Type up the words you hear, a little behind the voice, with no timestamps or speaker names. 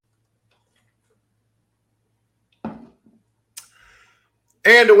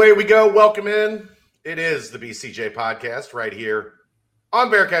And away we go. Welcome in. It is the BCJ podcast right here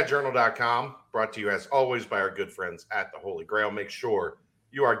on BearcatJournal.com, brought to you as always by our good friends at the Holy Grail. Make sure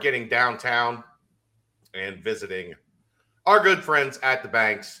you are getting downtown and visiting our good friends at the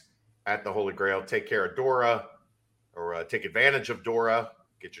banks at the Holy Grail. Take care of Dora, or take advantage of Dora.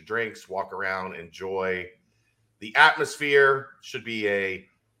 Get your drinks, walk around, enjoy the atmosphere. Should be a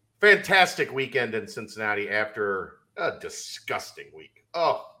fantastic weekend in Cincinnati after a disgusting week.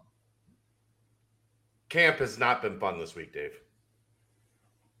 Oh, camp has not been fun this week, Dave.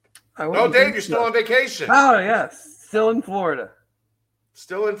 No, Dave, you're still on vacation. Oh, yes. Still in Florida.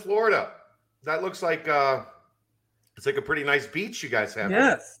 Still in Florida. That looks like it's like a pretty nice beach you guys have.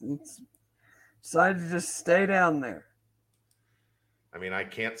 Yes. It's decided to just stay down there. I mean, I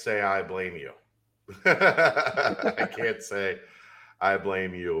can't say I blame you. I can't say I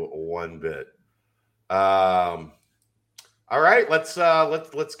blame you one bit. All right, let's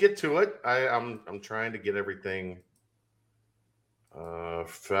get to it. I'm trying to get everything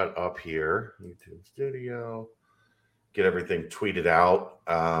set up here. YouTube Studio. Get everything tweeted out.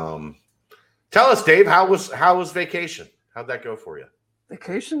 Tell us, Dave, how was vacation? How'd that go for you?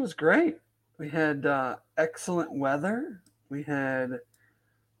 Vacation was great. We had excellent weather. We had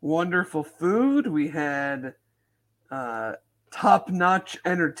wonderful food. We had top-notch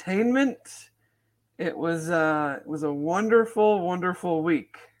entertainment. It was a wonderful, wonderful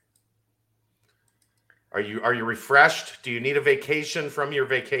week. Are you refreshed? Do you need a vacation from your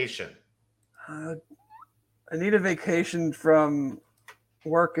vacation? I need a vacation from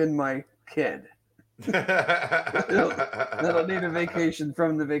working my kid. I don't need a vacation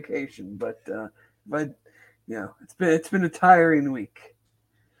from the vacation, but it's been a tiring week.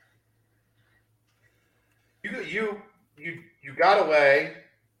 You got away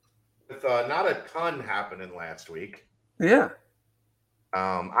with not a ton happening last week. Yeah.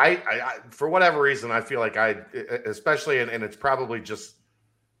 I for whatever reason, I feel like especially, and it's probably just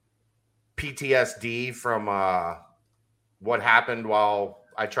PTSD from what happened while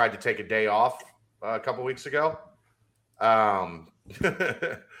I tried to take a day off a couple weeks ago. For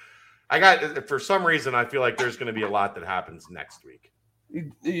some reason, I feel like there's going to be a lot that happens next week.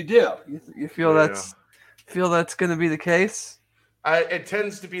 You do? You feel that's going to be the case? It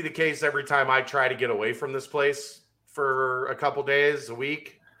tends to be the case every time I try to get away from this place for a couple days, a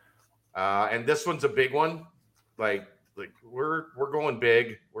week. And this one's a big one. Like we're going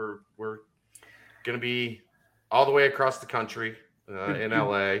big. We're going to be all the way across the country in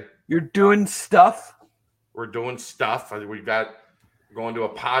LA. You're doing stuff. We're doing stuff. We're going to a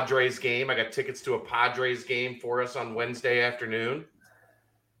Padres game. I got tickets to a Padres game for us on Wednesday afternoon.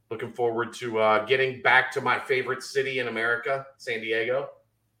 Looking forward to getting back to my favorite city in America, San Diego.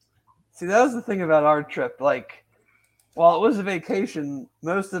 See, that was the thing about our trip. Like, while it was a vacation,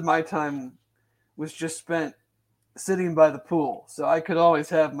 most of my time was just spent sitting by the pool. So I could always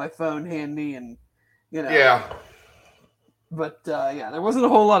have my phone handy and, Yeah. But, there wasn't a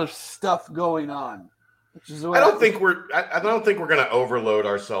whole lot of stuff going on. Which is I don't think we're going to overload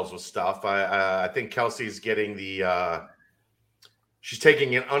ourselves with stuff. I think Kelsey's getting she's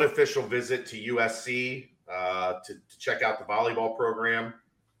taking an unofficial visit to USC to check out the volleyball program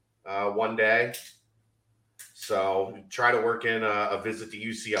one day. So try to work in a visit to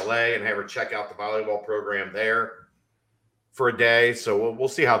UCLA and have her check out the volleyball program there for a day. So we'll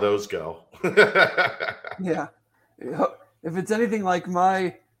see how those go. Yeah. If it's anything like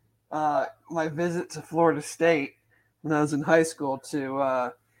my visit to Florida State when I was in high school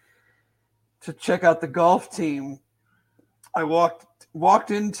to check out the golf team, I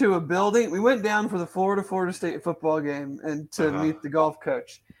walked into a building. We went down for the Florida State football game and to meet the golf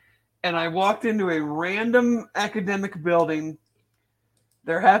coach. And I walked into a random academic building.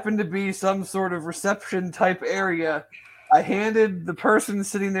 There happened to be some sort of reception type area. I handed the person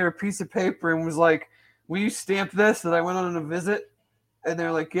sitting there a piece of paper and was like, "Will you stamp this that I went on a visit?" And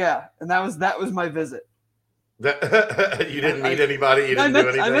they're like, "Yeah." And that was my visit. You didn't meet anybody? You didn't do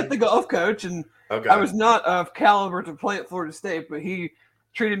anything? I met the golf coach, and okay. I was not of caliber to play at Florida State, but he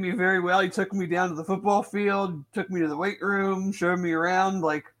treated me very well. He took me down to the football field, took me to the weight room, showed me around,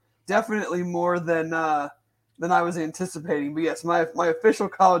 like definitely more than I was anticipating. But yes, my official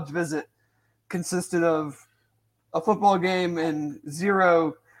college visit consisted of a football game and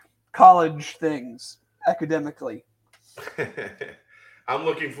zero college things academically. I'm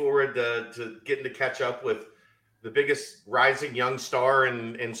looking forward to getting to catch up with the biggest rising young star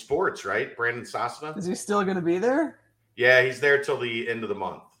in sports, right? Brandon Sosna. Is he still going to be there? Yeah, he's there till the end of the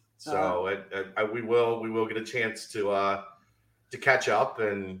month. So we will get a chance to catch up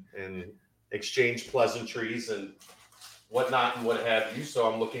and exchange pleasantries and whatnot and what have you.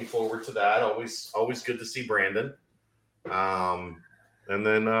 So I'm looking forward to that. Always good to see Brandon. And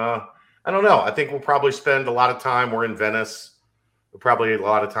then I don't know. I think we'll probably spend a lot of time. We're in Venice. We'll probably a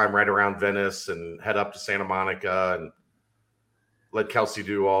lot of time right around Venice and head up to Santa Monica and let Kelsey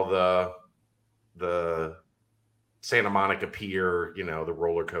do all the Santa Monica Pier, you know, the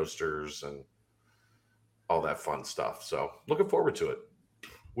roller coasters and all that fun stuff. So looking forward to it.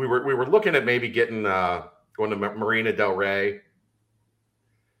 We were looking at maybe getting going to Marina del Rey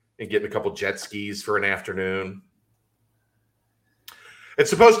and getting a couple jet skis for an afternoon. It's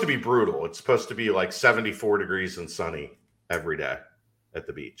supposed to be brutal. It's supposed to be like 74 degrees and sunny every day at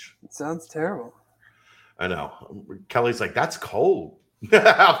the beach. It sounds terrible. I know. Kelly's like, that's cold.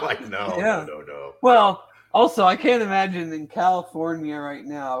 I'm like, no. Well, also, I can't imagine in California right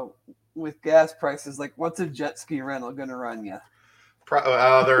now with gas prices, like, what's a jet ski rental going to run you?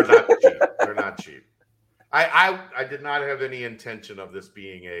 They're not cheap. They're not cheap. I did not have any intention of this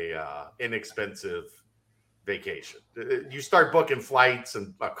being a inexpensive vacation. You start booking flights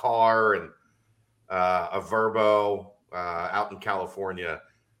and a car and a Verbo out in California,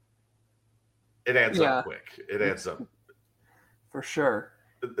 it adds up quick. It adds up for sure.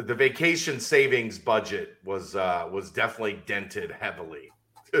 The vacation savings budget was definitely dented heavily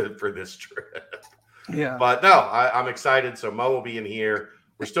for this trip. Yeah, but no, I'm excited. So Mo will be in here.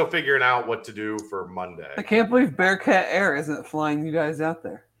 We're still figuring out what to do for Monday. I can't believe Bearcat Air isn't flying you guys out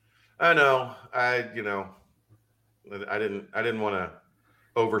there. I know. I didn't want to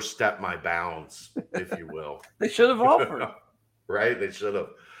overstep my bounds, if you will. They should have offered. Right? They should have.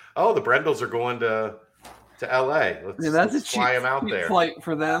 Oh, the Brendels are going to LA. Let's fly them out there. Flight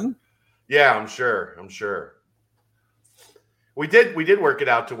for them. Yeah, I'm sure. We did work it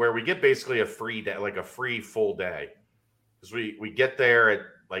out to where we get basically a free day, like a free full day. Because we get there at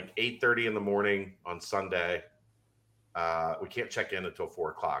like 8:30 in the morning on Sunday. We can't check in until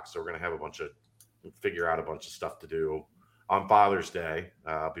 4:00, so we're gonna have figure out a bunch of stuff to do on Father's Day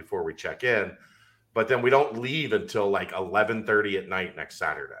before we check in. But then we don't leave until like 11:30 at night next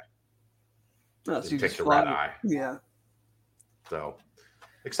Saturday. Oh, so you take just the red eye. Yeah. So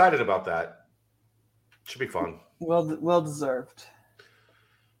excited about that. Should be fun. Well deserved.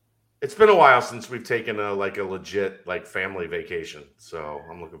 It's been a while since we've taken a legit family vacation, so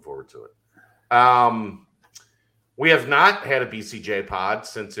I'm looking forward to it. We have not had a BCJ pod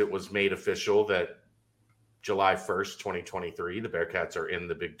since it was made official that July 1st, 2023, the Bearcats are in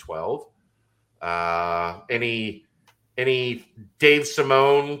the Big 12. Any Dave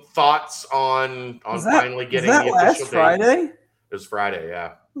Simone thoughts on finally getting the official last date? Friday? It was Friday,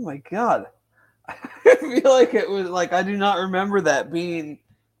 yeah. Oh my God. I feel like it was I do not remember that being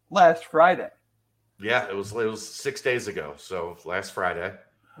last Friday. Yeah, it was 6 days ago. So last Friday.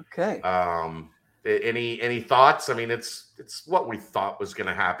 Okay. Any thoughts? I mean, it's what we thought was going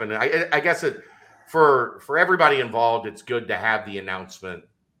to happen. I guess for everybody involved, it's good to have the announcement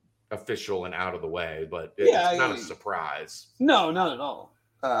official and out of the way, but it's not a surprise. No, not at all.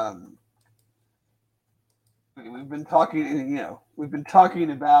 We've been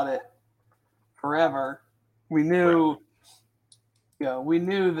talking about it forever. We knew, we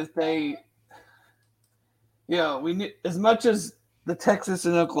knew that we knew as much as the Texas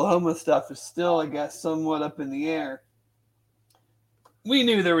and Oklahoma stuff is still, I guess, somewhat up in the air. We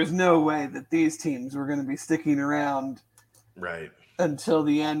knew there was no way that these teams were going to be sticking around right until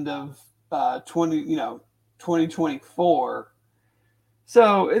the end of 2024.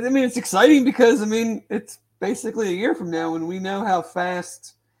 So, I mean, it's exciting because, it's basically a year from now when we know how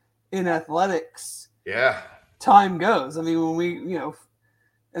fast in athletics time goes. I mean, when we, and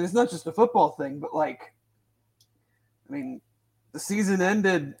it's not just a football thing, but the season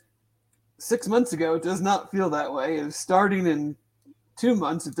ended 6 months ago. It does not feel that way. It's starting in 2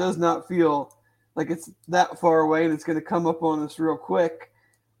 months. It does not feel like it's that far away and it's going to come up on us real quick.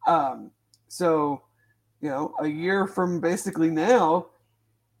 So, a year from basically now,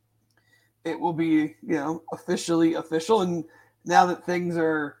 it will be, officially official. And now that things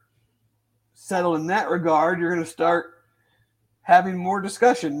are settled in that regard, you're going to start having more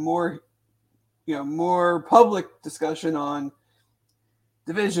discussion, more public discussion on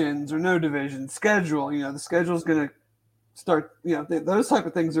divisions or no divisions, schedule. The schedule is going to start, those type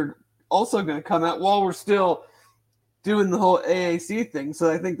of things are also going to come out while we're still doing the whole AAC thing.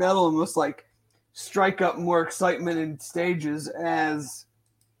 So I think that'll almost strike up more excitement in stages as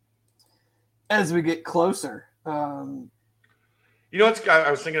we get closer. I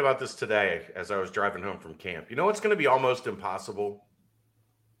was thinking about this today as I was driving home from camp. You know what's going to be almost impossible?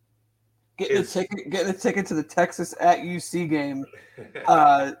 Getting a ticket to the Texas at UC game.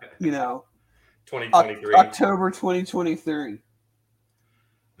 2023. October 2023.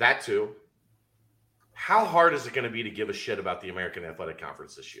 That too. How hard is it going to be to give a shit about the American Athletic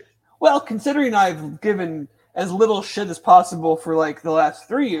Conference this year? Well, considering I've given as little shit as possible for like the last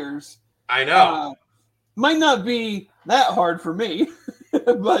 3 years, I know. Might not be that hard for me,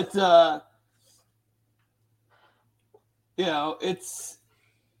 but it's.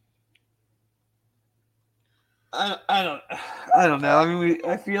 I don't know. I mean,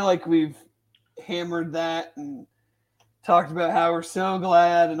 I feel like we've hammered that and talked about how we're so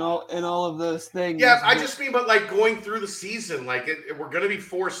glad and all of those things. Yeah, I just mean, but like going through the season, like we're going to be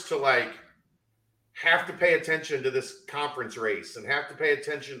forced to like have to pay attention to this conference race and have to pay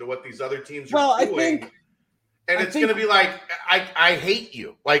attention to what these other teams are doing. It's going to be like, I hate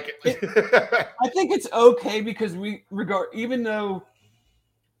you. Like, I think it's okay because even though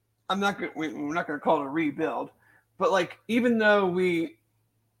we're not going to call it a rebuild, but like, even though we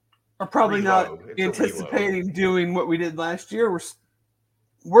are probably not anticipating doing what we did last year,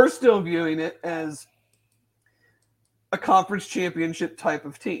 we're still viewing it as a conference championship type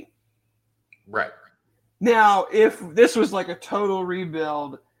of team. Right. Now, if this was like a total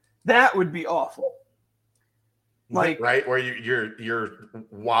rebuild, that would be awful. Like, right, where you're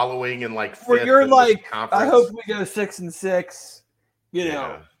wallowing in like fifth, where you're like, I hope we go 6-6.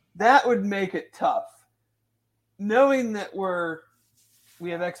 That would make it tough. Knowing that we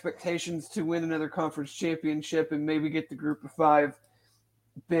have expectations to win another conference championship and maybe get the Group of 5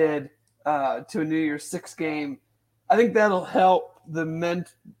 bid to a New Year's 6 game, I think that'll help the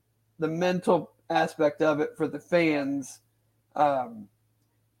mental aspect of it for the fans kind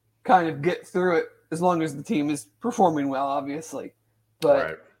of get through it, as long as the team is performing well, obviously. But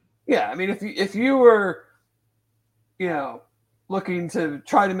right. Yeah, I mean, if you were, looking to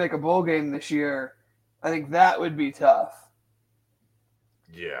try to make a bowl game this year, I think that would be tough.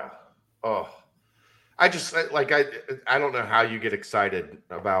 Yeah. Oh, I don't know how you get excited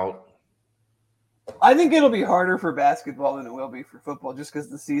about. I think it'll be harder for basketball than it will be for football, just because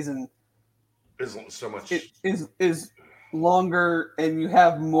the season isn't so much. It is longer, and you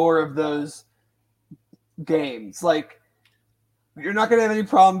have more of those games. Like, you're not going to have any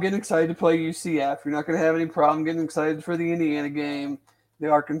problem getting excited to play UCF. You're not going to have any problem getting excited for the Indiana game, the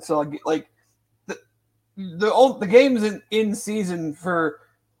Arkansas game. Like, the games in season for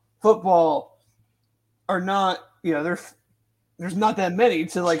football are not, there's not that many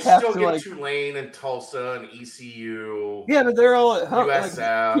to like have to like Tulane and Tulsa and ECU. Yeah, but they're all at home. USF.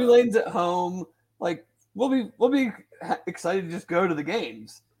 Like, Tulane's at home. Like, we'll be excited to just go to the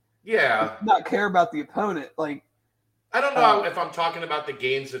games. Yeah. Not care about the opponent. Like, I don't know if I'm talking about the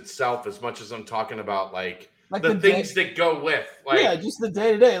games itself as much as I'm talking about like the things that go with. Like, yeah, just the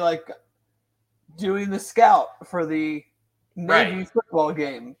day-to-day, like doing the scout for the Navy football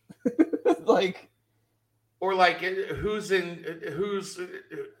game. Or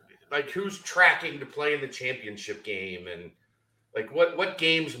who's tracking to play in the championship game, and like what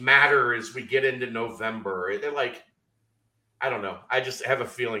games matter as we get into November. I don't know. I just have a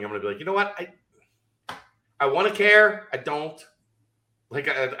feeling I'm going to be like, you know what? I want to care. I don't.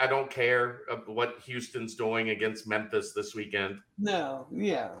 I don't care what Houston's doing against Memphis this weekend. No,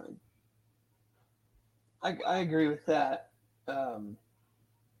 yeah. I agree with that. But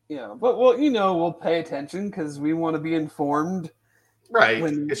we'll pay attention because we want to be informed. Right.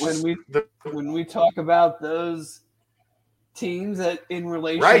 When we talk about those teams in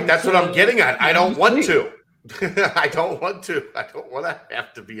relation. Right. That's what I'm getting at. I don't want to. I don't want to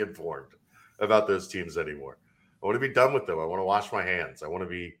have to be informed about those teams anymore. I want to be done with them. I want to wash my hands. I want to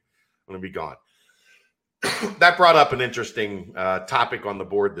be gone. That brought up an interesting topic on the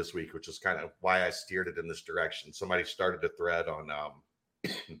board this week, which is kind of why I steered it in this direction. Somebody started a thread on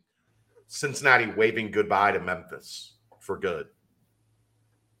Cincinnati waving goodbye to Memphis for good.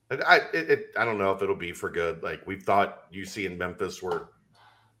 I don't know if it'll be for good. Like, we've thought UC and Memphis were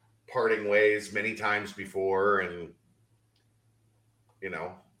parting ways many times before, and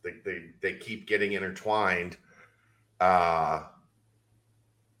they keep getting intertwined.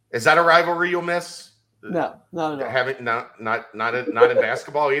 Is that a rivalry you'll miss? No, not at all. Not in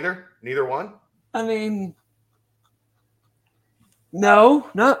basketball either. Neither one. I mean, no,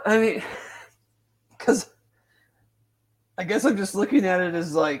 not. I mean, because I guess I'm just looking at it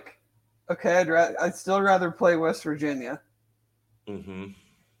as like, okay, I'd still rather play West Virginia. Mm-hmm.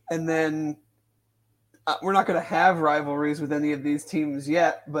 And then we're not going to have rivalries with any of these teams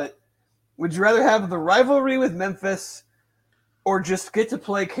yet, but would you rather have the rivalry with Memphis or just get to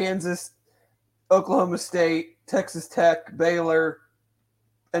play Kansas, Oklahoma State, Texas Tech, Baylor,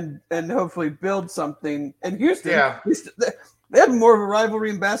 and hopefully build something? And Houston, They have more of a rivalry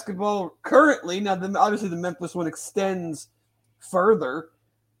in basketball currently. Now, obviously, the Memphis one extends further.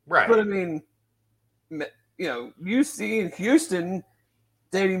 Right. But, I mean, UC and Houston,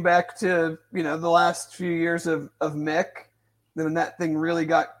 dating back to, the last few years of Mick, when that thing really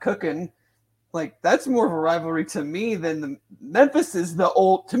got cooking, like, that's more of a rivalry to me than the Memphis is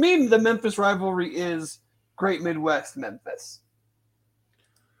to me, the Memphis rivalry is Great Midwest Memphis.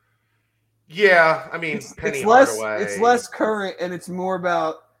 Yeah, I mean, Penny Hardaway. It's less current, and it's more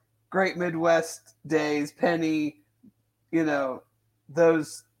about Great Midwest days, Penny,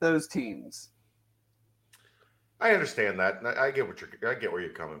 those teams. I understand that. I get where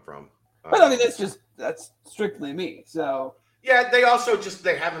you're coming from. But I mean, that's strictly me. So yeah, they also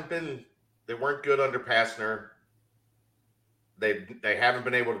they weren't good under Pastner. They haven't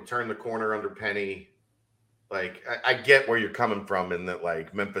been able to turn the corner under Penny. Like, I get where you're coming from in that,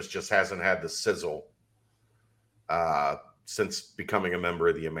 like, Memphis just hasn't had the sizzle since becoming a member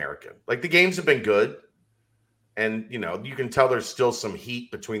of the American. Like, the games have been good, and, you can tell there's still some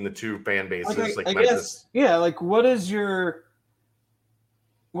heat between the two fan bases. I guess, yeah, like, what's your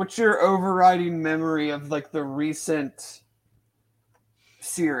overriding memory of, like, the recent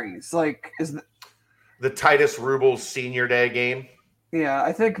series? Like, is the Titus Rubles Senior Day game? Yeah,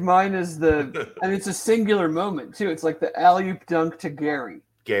 I think mine is and it's a singular moment too. It's like the alley-oop dunk to Gary.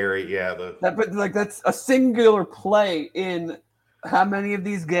 Yeah. But like that's a singular play in how many of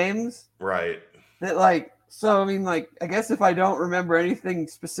these games? Right. That like, so I mean, like, I guess if I don't remember anything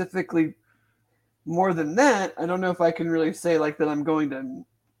specifically more than that, I don't know if I can really say like that I'm going to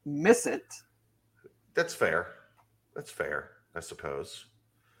miss it. That's fair. I suppose.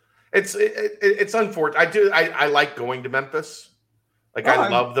 It's unfortunate. I like going to Memphis. Like, I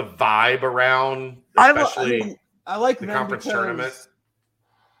love the vibe around, especially I like the conference tournament.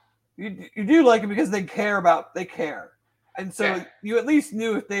 You do like it because they care. And so you at least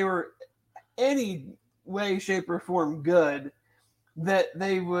knew if they were any way, shape, or form good, that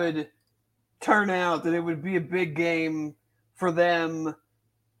they would turn out, that it would be a big game for them.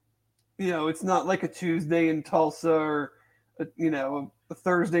 It's not like a Tuesday in Tulsa or, a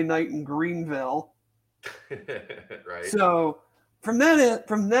Thursday night in Greenville. Right. So from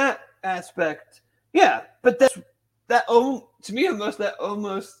that aspect, yeah, but to me that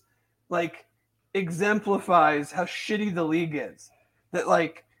almost like exemplifies how shitty the league is. That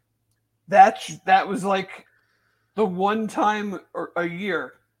like that was like the one time or a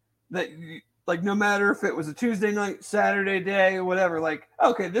year that like no matter if it was a Tuesday night, Saturday day, or whatever, like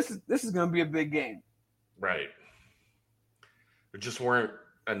okay, this is going to be a big game. Right. There just weren't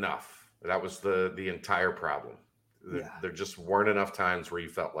enough. That was the entire problem. There just weren't enough times where you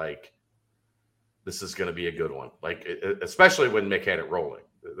felt like this is going to be a good one. Like, especially when Mick had it rolling.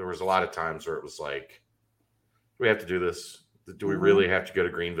 There was a lot of times where it was like, do we have to do this? Do we really have to go to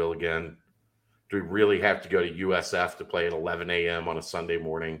Greenville again? Do we really have to go to USF to play at 11 a.m. on a Sunday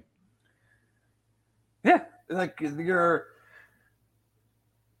morning? Yeah, like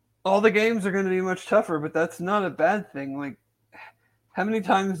all the games are going to be much tougher, but that's not a bad thing. Like, how many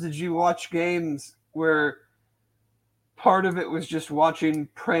times did you watch games where part of it was just watching,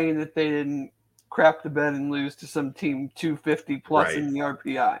 praying that they didn't crap the bed and lose to some team 250 plus in the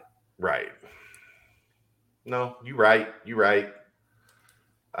RPI? Right. No, you're right.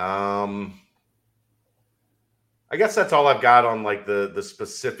 I guess that's all I've got on like the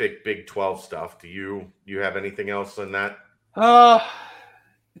specific Big 12 stuff. Do you have anything else on that?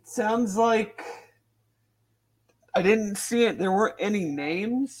 It sounds like I didn't see it. There weren't any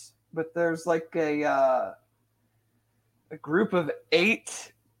names, but there's like a group of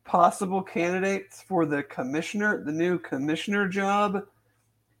 8 possible candidates for the new commissioner job.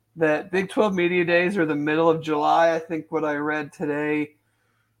 That Big 12 Media Days are the middle of July, I think what I read today.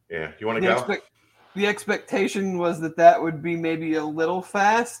 Yeah, you want to go? The expectation was that would be maybe a little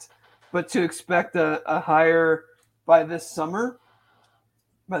fast, but to expect a hire by this summer,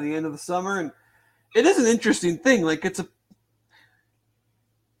 by the end of the summer. And it is an interesting thing. Like, it's a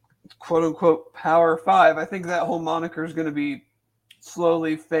quote-unquote Power 5. I think that whole moniker is going to be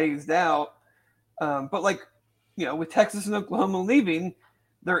slowly phased out. But, like, with Texas and Oklahoma leaving,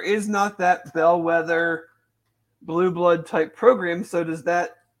 there is not that bellwether blue blood type program. So does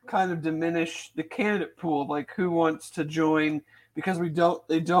that kind of diminish the candidate pool? Like, who wants to join because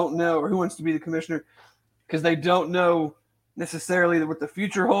they don't know, or who wants to be the commissioner because they don't know necessarily what the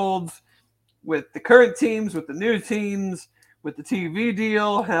future holds with the current teams, with the new teams, with the TV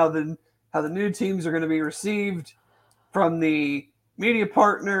deal, how the new teams are going to be received from the media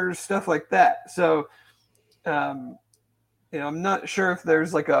partners, stuff like that. So, I'm not sure if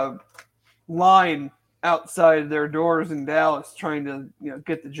there's like a line outside their doors in Dallas trying to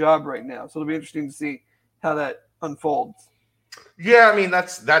get the job right now. So it'll be interesting to see how that unfolds. Yeah, I mean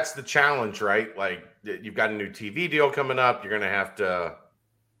that's the challenge, right? Like you've got a new TV deal coming up. You're going to have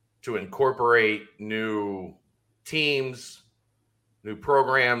to incorporate new teams, new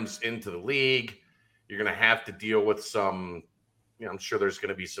programs into the league. You're going to have to deal with some, I'm sure there's going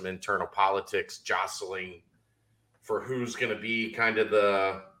to be some internal politics jostling for who's going to be kind of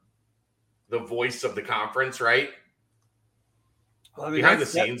the voice of the conference, right? Well, I mean, behind the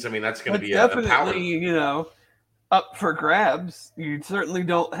scenes, I mean, that's going to be definitely, up for grabs. You certainly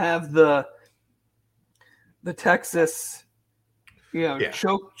don't have the Texas,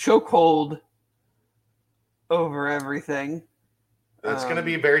 chokehold over everything. It's going to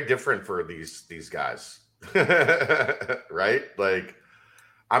be very different for these guys, right? Like,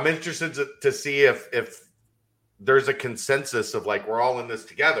 I'm interested to see if there's a consensus of like we're all in this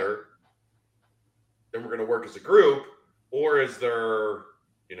together, and we're going to work as a group, or is there,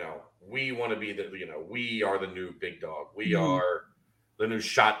 we want to be we are the new big dog, we are the new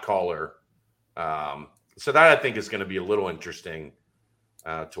shot caller. So that I think is going to be a little interesting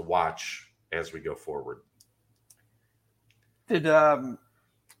to watch as we go forward. Did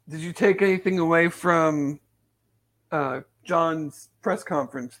you take anything away from John's press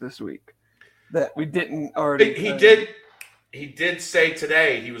conference this week that we didn't already? He did say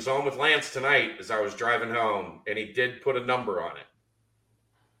today, he was on with Lance tonight as I was driving home, and he did put a number on it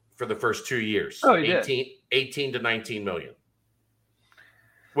for the first 2 years. Oh, he did. 18 to 19 million,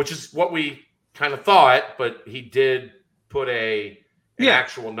 which is what we kind of thought, but he did put an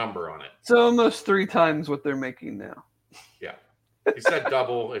actual number on it. So almost 3 times what they're making now. Yeah. He said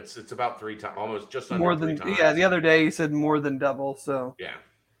double. It's about 3 times, almost just under more 3 than times. Yeah, the other day he said more than double. So yeah.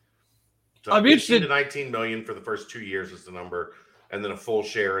 So 18 to 19 million for the first 2 years is the number, and then a full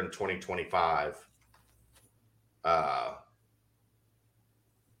share in 2025.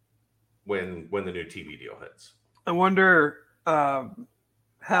 When the new TV deal hits. I wonder how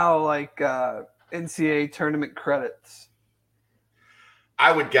NCAA tournament credits.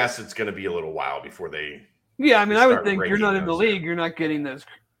 I would guess it's going to be a little while before they. Yeah, I mean, I would think you're not in the league, you're not getting those,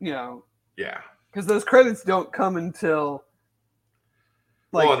 Yeah. Because those credits don't come until.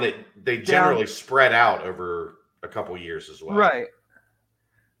 And they generally spread out over a couple years as well. Right.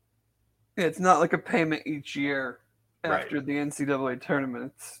 It's not like a payment each year after the NCAA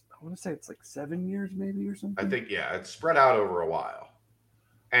tournament. I want to say it's like 7 years maybe or something. I think, it's spread out over a while.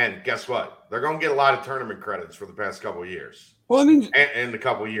 And guess what? They're going to get a lot of tournament credits for the past couple of years. Well, I mean, and the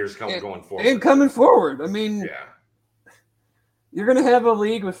couple of years going forward. And coming forward. I mean, you're going to have a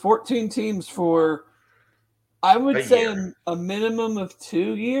league with 14 teams for, I would say, a minimum of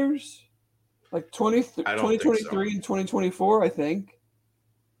 2 years, like 2023 and 2024. I think.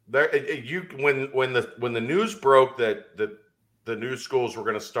 When the news broke that the new schools were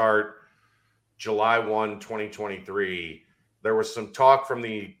going to start July 1, 2023. There was some talk from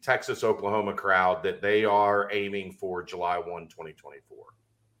the Texas-Oklahoma crowd that they are aiming for July 1,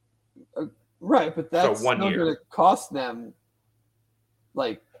 2024. Right, but that's still going to cost them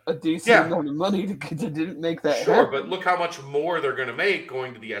like a decent amount of money to didn't make that happen. But look how much more they're going to make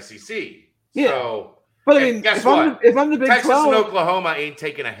going to the SEC. Yeah. So, but I mean, if I'm the Big 12, Texas and Oklahoma ain't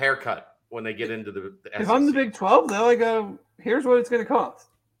taking a haircut when they get into the SEC. If I'm the Big 12, though, I go, here's what it's going to cost.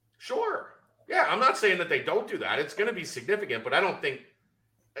 Sure. Yeah, I'm not saying that they don't do that. It's going to be significant, but I don't think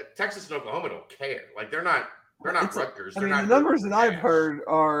Texas and Oklahoma don't care. Like they're not Rutgers. The numbers that I've heard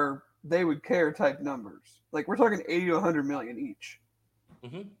are they would care type numbers. Like we're talking 80 to 100 million each.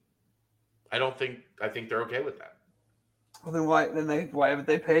 Mm-hmm. I think they're okay with that. Well, then why haven't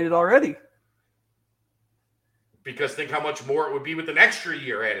they paid it already? Because think how much more it would be with an extra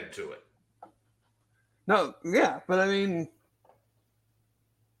year added to it. No, yeah, but I mean,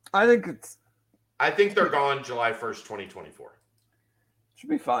 I think they're gone July 1st, 2024. Should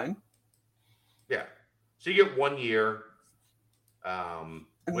be fine. Yeah. So you get 1 year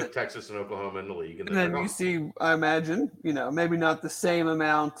with Texas and Oklahoma in the league. And then you see, I imagine, maybe not the same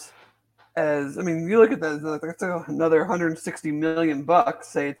amount as, I mean, you look at that, that's another 160 million bucks,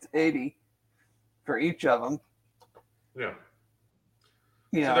 say it's 80 for each of them. Yeah.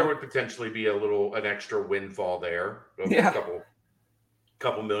 So there would potentially be an extra windfall there. A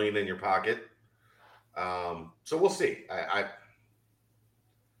couple million in your pocket. So we'll see.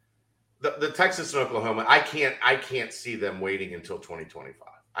 The Texas and Oklahoma, I can't see them waiting until 2025.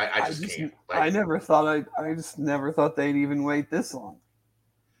 I just can't. I just never thought they'd even wait this long.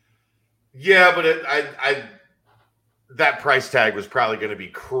 Yeah, but that price tag was probably going to be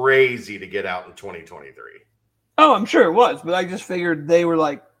crazy to get out in 2023. Oh, I'm sure it was, but I just figured they were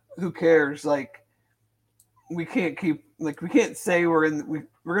like, who cares? Like, we can't say we're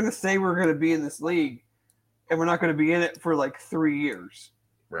going to say we're going to be in this league, and we're not going to be in it for like 3 years.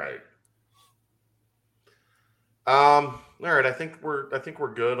 Right. All right. I think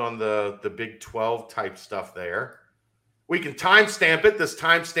we're good on the Big 12 type stuff there. We can timestamp it. This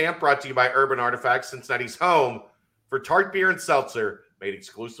timestamp brought to you by Urban Artifacts, Cincinnati's home for tart beer and seltzer made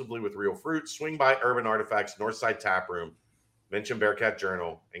exclusively with real fruit. Swing by Urban Artifacts Northside Tap Room, mention Bearcat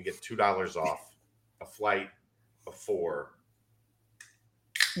Journal, and get $2 off a flight of 4.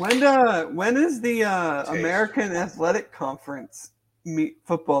 When is the American Athletic Conference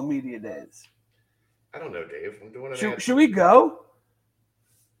football media days? I don't know, Dave. I'm doing it. Should we go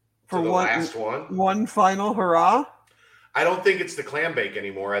for the last one? One final hurrah. I don't think it's the clam bake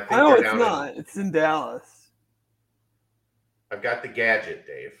anymore. I think it's not. It's in Dallas. I've got the gadget,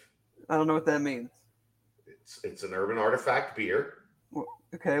 Dave. I don't know what that means. It's an Urban Artifact beer.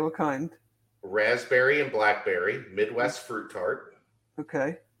 Okay, what kind? Raspberry and blackberry, Midwest fruit tart.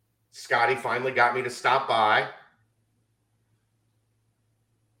 Okay. Scotty finally got me to stop by.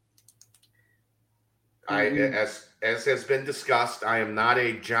 As has been discussed, I am not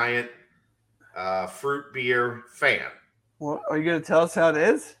a giant fruit beer fan. Well, are you going to tell us how it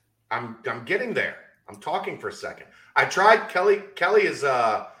is? I'm getting there. I'm talking for a second. I tried Kelly. Kelly's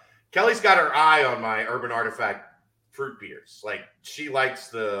got her eye on my Urban Artifact fruit beers. Like, she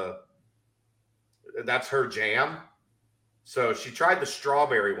likes that's her jam. So she tried the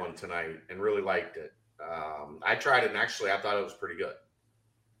strawberry one tonight and really liked it. I tried it and actually I thought it was pretty good.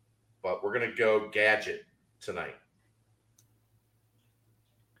 But we're going to go gadget tonight.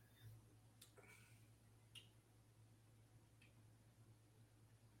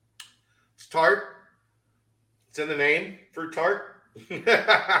 It's tart. It's in the name, fruit tart.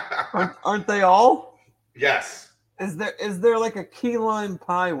 Aren't they all? Yes. Is there like a key lime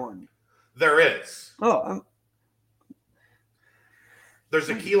pie one? There is. Oh, there's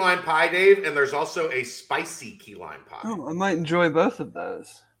a key lime pie, Dave, and there's also a spicy key lime pie. Oh, I might enjoy both of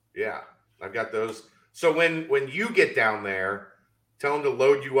those. Yeah, I've got those. So when you get down there, tell them to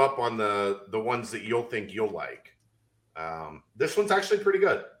load you up on the ones that you'll think you'll like. This one's actually pretty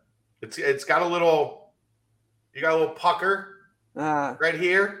good. It's got a little. You got a little pucker right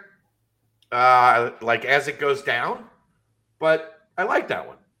here, like as it goes down. But I like that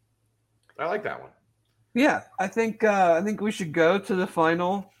one. Yeah, I think we should go to the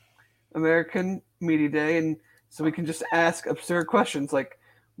final American Media Day, and so we can just ask absurd questions like,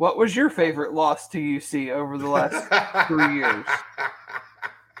 "What was your favorite loss to UC over the last 3 years?"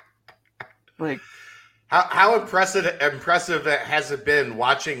 Like, how impressive has it been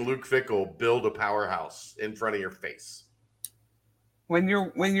watching Luke Fickell build a powerhouse in front of your face? When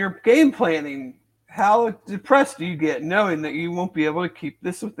you're game planning, how depressed do you get knowing that you won't be able to keep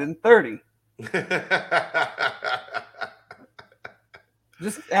this within 30?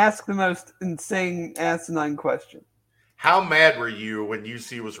 Just ask the most insane, asinine question. How mad were you when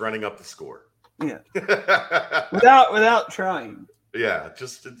UC was running up the score? Yeah, without trying. Yeah, it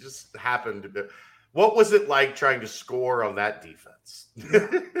just happened to be. What was it like trying to score on that defense?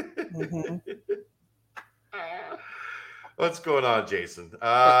 Mm-hmm. What's going on, Jason?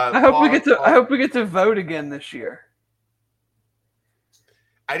 I hope we get to vote again this year.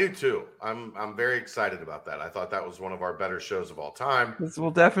 I do too. I'm very excited about that. I thought that was one of our better shows of all time.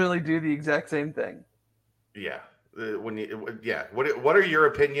 We'll definitely do the exact same thing. Yeah. What are your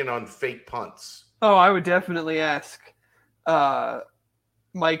opinion on fake punts? Oh, I would definitely ask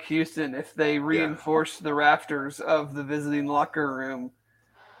Mike Houston if they reinforce the rafters of the visiting locker room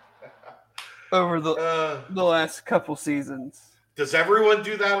over the last couple seasons. Does everyone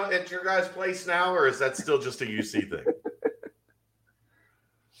do that at your guys' place now, or is that still just a UC thing?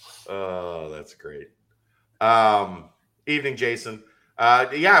 Oh, that's great. Evening, Jason.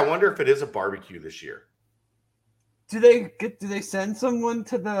 I wonder if it is a barbecue this year. Do they send someone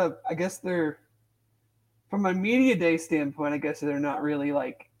to the? I guess they're from a media day standpoint. I guess they're not really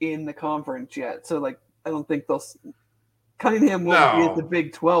like in the conference yet. So like, I don't think they'll. Cunningham will be at the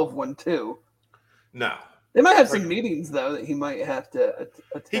Big 12 one too. No, they might have some meetings though that he might have to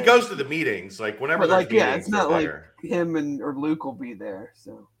attend. He goes to the meetings like whenever. But like, it's not like him or Luke will be there.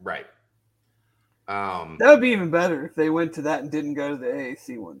 So right. That would be even better if they went to that and didn't go to the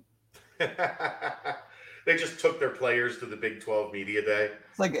AAC one. They just took their players to the Big 12 Media Day.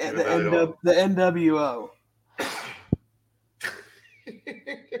 It's like the NWO.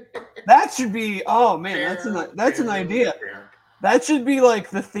 That should be. Oh man, that's an idea. That should be like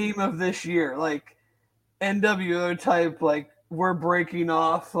the theme of this year, like NWO type. Like we're breaking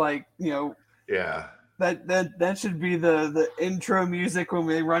off, like Yeah. That should be the intro music when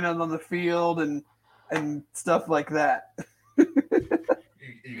we run out on the field, and and stuff like that.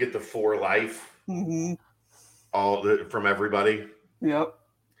 You get the for life, from everybody. Yep.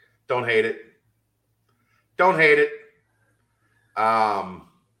 Don't hate it. Don't hate it.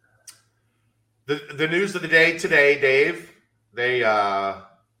 The news of the day today, Dave. They kind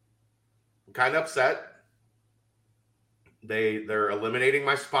of upset. They're eliminating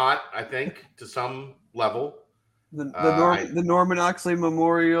my spot, I think, to some level. The Norman Oxley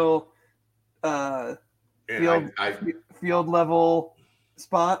Memorial field level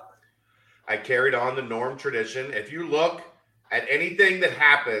spot. I carried on the Norm tradition. If you look at anything that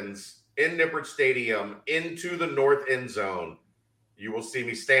happens in Nippert Stadium into the north end zone, you will see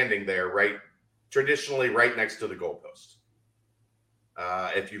me standing there, traditionally right next to the goalpost.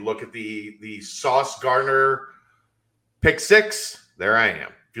 If you look at the Sauce Gardner pick six, there I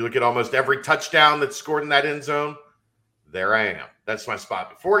am. If you look at almost every touchdown that's scored in that end zone, there I am. That's my spot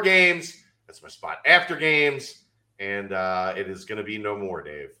before games. That's my spot after games. And it is going to be no more,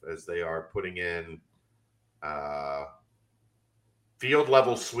 Dave, as they are putting in field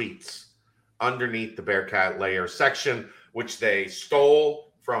level suites underneath the Bearcat layer section, which they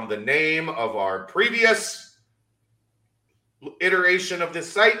stole from the name of our previous iteration of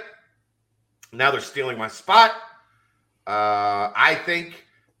this site. Now they're stealing my spot. I think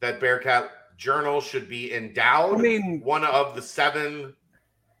that Bearcat Journal should be endowed one of the 7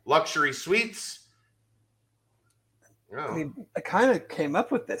 luxury suites. I kind of came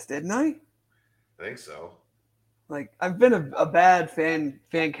up with this, didn't I? I think so. Like, I've been a bad fan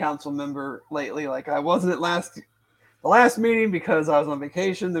council member lately. Like, I wasn't at the last meeting because I was on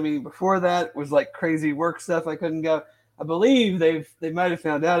vacation. The meeting before that was like crazy work stuff. I couldn't go. I believe they might have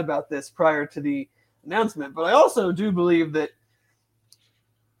found out about this prior to the announcement, but I also do believe that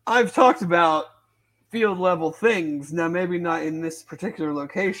I've talked about field level things. Now, maybe not in this particular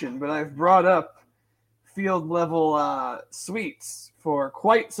location, but I've brought up field level suites for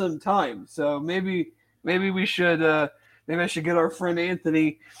quite some time. So maybe we should maybe I should get our friend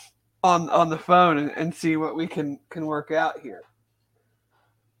Anthony on the phone and see what we can work out here.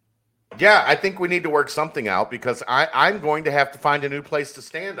 Yeah, I think we need to work something out because I'm going to have to find a new place to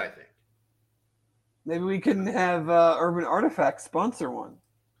stand, I think. Maybe we can have Urban Artifacts sponsor one.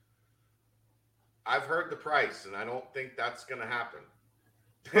 I've heard the price, and I don't think that's going to happen.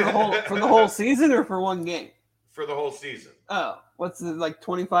 For the whole season or for one game? For the whole season. Oh, what's it, like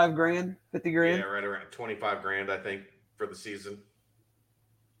 25 grand, 50 grand? Yeah, right around 25 grand, I think, for the season.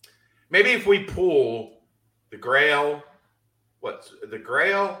 Maybe if we pool the Grail,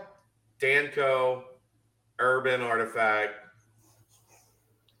 Danco, Urban Artifact,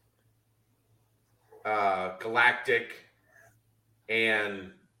 Galactic,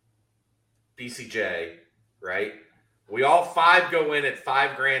 and BCJ, right? We all 5 go in at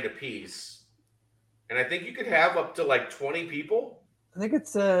 $5 grand a piece. And I think you could have up to like 20 people. I think it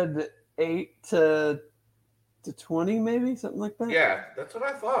said 8 to 20, maybe something like that. Yeah, that's what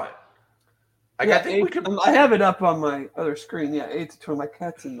I thought. I think we could. I have it up on my other screen. Yeah, 8 to 20. My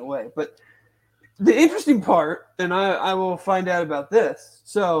cat's in the way. But the interesting part, and I will find out about this.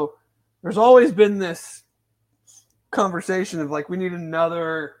 So there's always been this conversation of like we need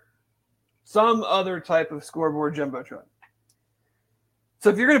some other type of scoreboard jumbotron. So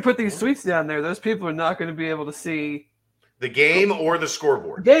if you're going to put these suites down there, those people are not going to be able to see the game or the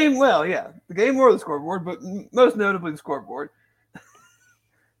scoreboard. The game or the scoreboard, but most notably the scoreboard.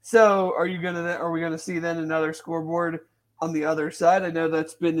 So are we going to see then another scoreboard on the other side? I know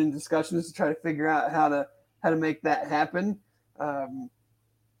that's been in discussions to try to figure out how to make that happen. The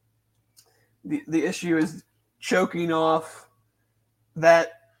issue is choking off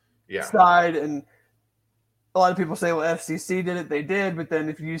that side, and a lot of people say, well, FCC did it. They did, but then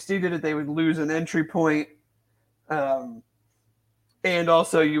if UC did it, they would lose an entry point. And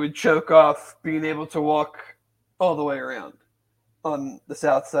also you would choke off being able to walk all the way around on the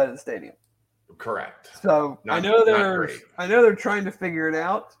south side of the stadium. Correct. So I know they're trying to figure it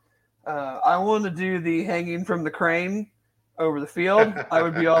out. I want to do the hanging from the crane over the field. I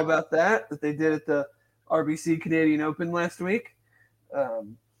would be all about that they did at the RBC Canadian Open last week.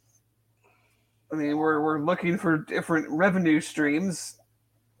 I mean, we're looking for different revenue streams.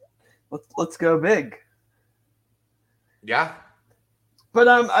 Let's go big. Yeah. But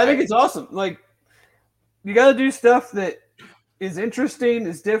I think it's awesome. Like, you got to do stuff that is interesting,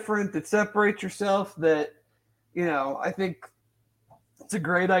 is different, that separates yourself, that, I think it's a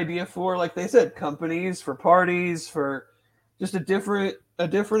great idea for, like they said, companies, for parties, for just a different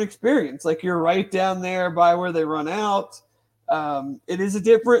experience. Like, you're right down there by where they run out. It is a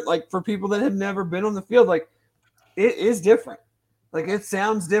different, like, for people that have never been on the field, like, it is different. Like, it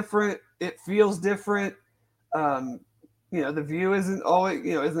sounds different. it feels different. The view isn't always,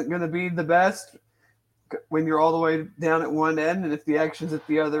 isn't going to be the best when you're all the way down at one end and if the action's at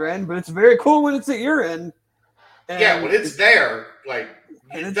the other end, but it's very cool when it's at your end. And when it's there, like,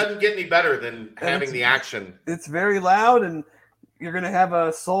 it doesn't get any better than having the action. It's very loud, and you're going to have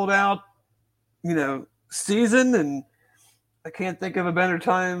a sold out, season, and I can't think of a better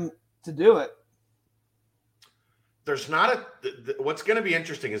time to do it. There's not what's going to be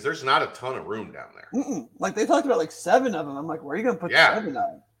interesting is there's not a ton of room down there. Like they talked about like 7 of them. I'm like, where are you going to put 7 of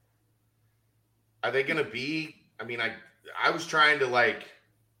them? Are they going to be, I was trying to like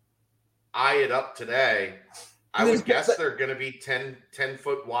eye it up today. I would guess they're going to be 10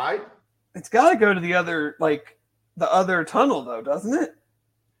 foot wide. It's got to go to the other, like the other tunnel though, doesn't it?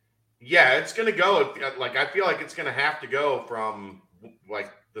 Yeah, it's going to go. Like, I feel like it's going to have to go from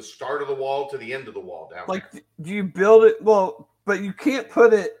like the start of the wall to the end of the wall down like there. Do you build it? Well, but you can't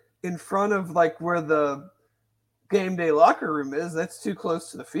put it in front of like where the game day locker room is. That's too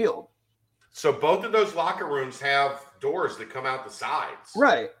close to the field. So both of those locker rooms have doors that come out the sides.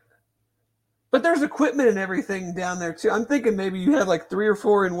 Right. But there's equipment and everything down there too. I'm thinking maybe you have like 3 or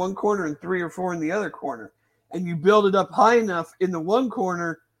 4 in one corner and 3 or 4 in the other corner. And you build it up high enough in the one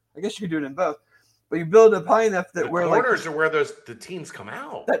corner. I guess you could do it in both. But you build it up high enough that the corners are where the teams come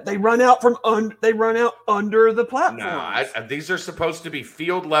out. That they run out under the platform. No, these are supposed to be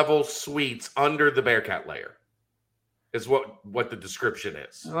field level suites under the Bearcat layer. Is what the description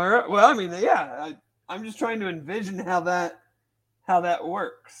is. All right. Well, I'm just trying to envision how that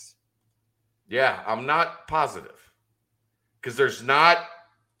works. Yeah, I'm not positive because it's not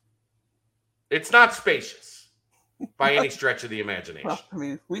spacious by any stretch of the imagination.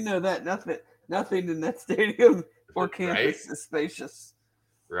 Well, we know that nothing in that stadium or campus is spacious.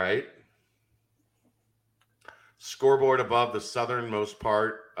 Right. Scoreboard above the southernmost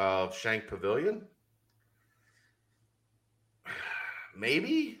part of Shank Pavilion.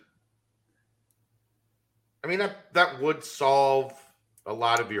 Maybe. That would solve a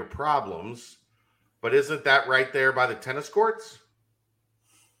lot of your problems, but isn't that right there by the tennis courts?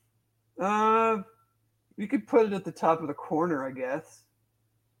 You could put it at the top of the corner, I guess.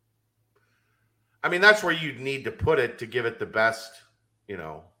 That's where you'd need to put it to give it the best,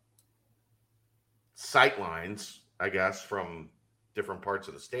 sight lines, I guess, from different parts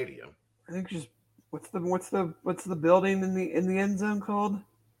of the stadium. I think just what's the building in the end zone called?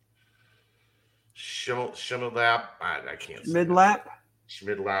 Schmidlap. I can't say. Schmidlap.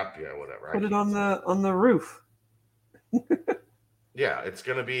 Schmidlap, yeah, whatever. Put it on the roof. Yeah, it's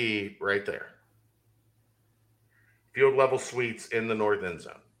going to be right there. Field level suites in the north end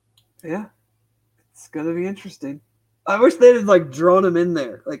zone. Yeah, it's going to be interesting. I wish they'd have like drawn them in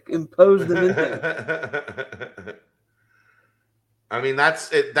there, like imposed them in there.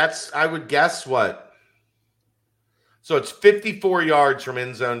 That's it. I would guess what. So it's 54 yards from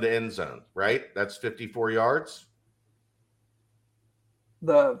end zone to end zone, right? That's 54 yards.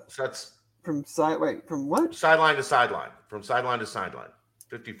 So that's from what? Sideline to sideline. From sideline to sideline.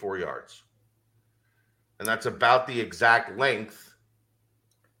 54 yards. And that's about the exact length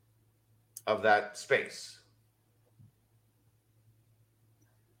of that space.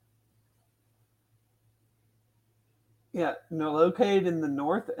 Yeah, located in the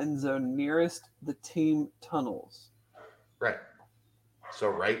north end zone nearest the team tunnels. Right. So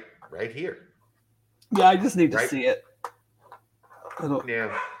right here. Yeah, I just need to see it.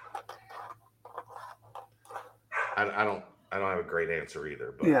 Yeah. I don't have a great answer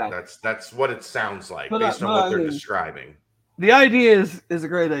either, but yeah. That's what it sounds like based on what they're describing. The idea is a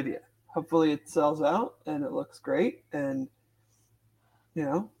great idea. Hopefully it sells out and it looks great, and we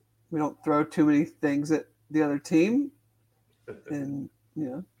don't throw too many things at the other team, and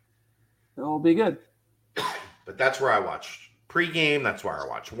it'll be good. But that's where I watch pregame. That's where I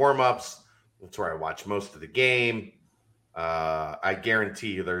watch warm-ups. That's where I watch most of the game. I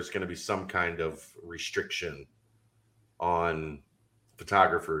guarantee you there's going to be some kind of restriction on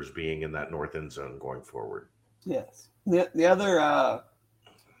photographers being in that north end zone going forward. Yes. The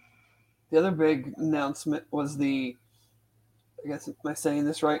other big announcement was I guess, am I saying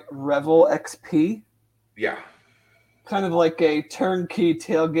this right? Revel XP. Yeah. Kind of like a turnkey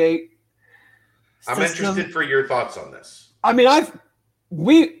tailgate system. I'm interested for your thoughts on this.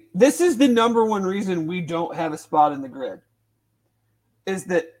 This is the number one reason we don't have a spot in the grid. Is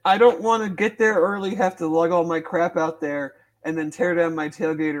that I don't want to get there early, have to lug all my crap out there, and then tear down my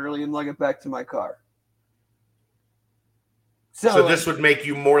tailgate early and lug it back to my car. So this would make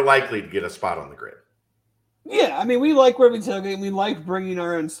you more likely to get a spot on the grid. Yeah, we like where we tailgate and we like bringing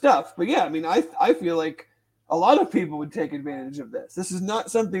our own stuff. But yeah, I feel like a lot of people would take advantage of this. This is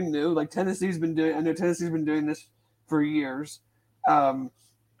not something new. Like Tennessee's been doing. I know Tennessee's been doing this for years. I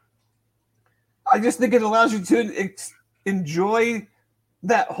just think it allows you to enjoy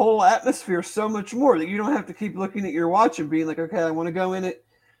that whole atmosphere so much more that you don't have to keep looking at your watch and being like, okay, I want to go in it.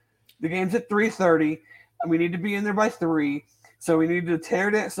 The game's at 3:30, and we need to be in there by 3. So we need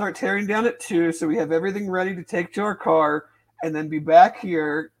to start tearing down at 2, so we have everything ready to take to our car and then be back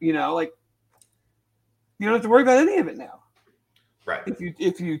here. You know, like you don't have to worry about any of it now, right?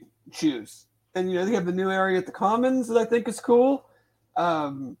 If you choose. And you know, they have the new area at the Commons that I think is cool.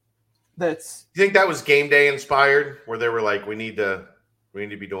 That's. You think that was game day inspired, where they were like, we need to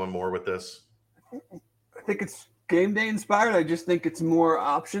be doing more with this? I think it's game day inspired. I just think it's more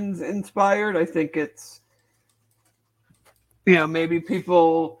options inspired. I think it's, you know, maybe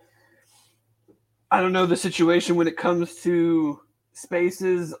people, I don't know the situation when it comes to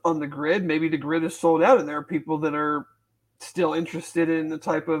spaces on the grid. Maybe the grid is sold out and there are people that are still interested in the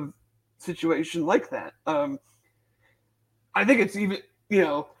type of situation like that. I think it's even, you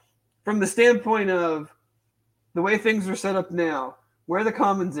know, from the standpoint of the way things are set up now, where the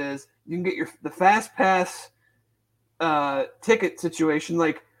Commons is, you can get the fast pass ticket situation.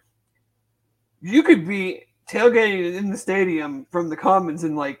 Like you could be tailgating in the stadium from the Commons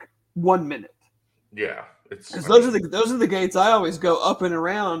in like 1 minute. Yeah, because those are the gates I always go up and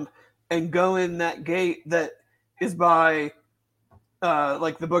around and go in that gate that is by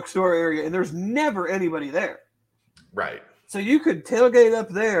like the bookstore area, and there's never anybody there. Right. So you could tailgate up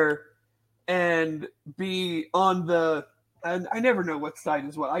there and be on the. And I never know what side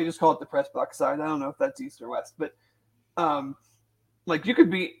is what. I just call it the press box side. I don't know if that's east or west, but like you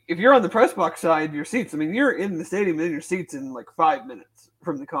could be, if you're on the press box side, your seats. I mean, you're in the stadium in your seats in like 5 minutes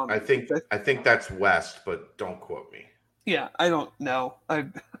from the Commons. I think that's west, but don't quote me. Yeah, I don't know. But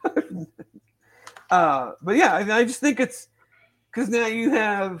yeah, I just think it's because now you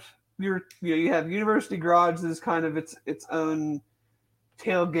have you have University Garage as kind of its own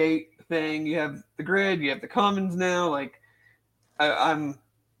tailgate thing. You have the grid. You have the Commons now. Like I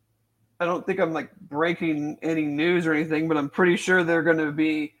don't think I'm like breaking any news or anything, but I'm pretty sure they're going to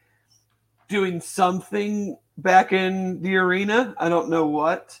be doing something back in the arena. I don't know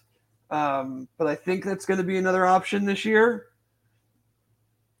what, but I think that's going to be another option this year.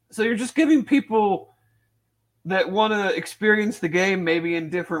 So you're just giving people that want to experience the game maybe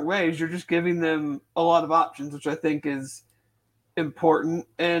in different ways. You're just giving them a lot of options, which I think is important.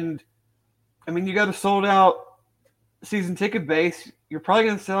 And I mean, you got a sold out season ticket base. You're probably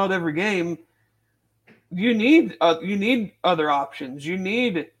going to sell out every game. You need other options. You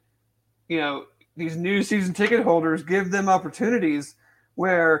need, these new season ticket holders, give them opportunities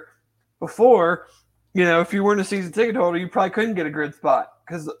where before, if you weren't a season ticket holder, you probably couldn't get a grid spot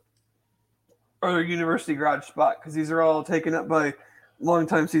or a University Garage spot because these are all taken up by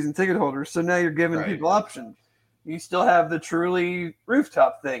longtime season ticket holders. So now you're giving people options. You still have the Truly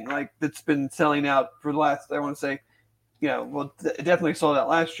rooftop thing, like that's been selling out for the last, I want to say, it definitely sold out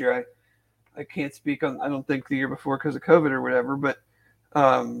last year. I can't speak on, I don't think the year before because of COVID or whatever, but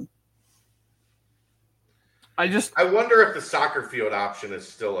I wonder if the soccer field option is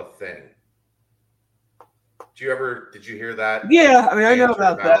still a thing. Did you hear that? Yeah, I mean, I know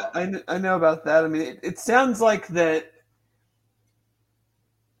about that. I know about that. I mean, it sounds like that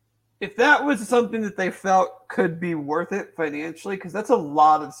if that was something that they felt could be worth it financially, because that's a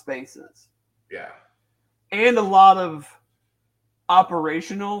lot of spaces. Yeah. And a lot of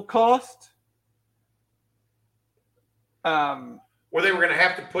operational cost. Where they were going to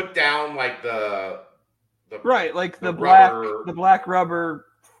have to put down like the black rubber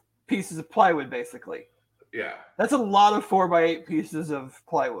pieces of plywood, basically. Yeah. That's a lot of 4x8 pieces of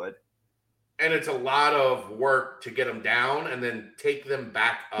plywood. And it's a lot of work to get them down and then take them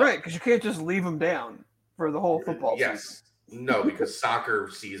back up. Right, because you can't just leave them down for the whole football season. Yes. No, because soccer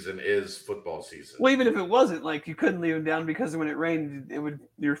season is football season. Well, even if it wasn't, like you couldn't leave them down because when it rained,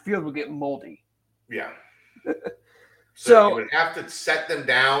 your field would get moldy. Yeah. So you would have to set them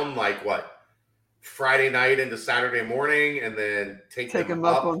down like what? Friday night into Saturday morning and then take them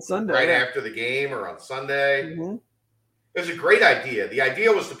up on Sunday right after the game or on Sunday. Mm-hmm. It was a great idea. The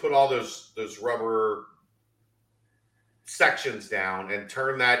idea was to put all those rubber sections down and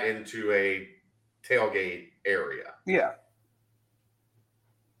turn that into a tailgate area. Yeah.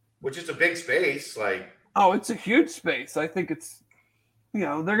 Which is a big space. It's a huge space. I think it's,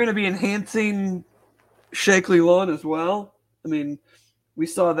 they're going to be enhancing Shakely Lawn as well. I mean, we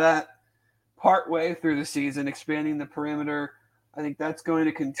saw that partway through the season, expanding the perimeter. I think that's going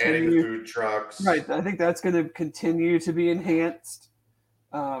to continue. Adding the food trucks. Right. I think that's going to continue to be enhanced.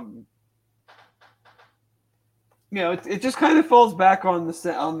 it just kind of falls back on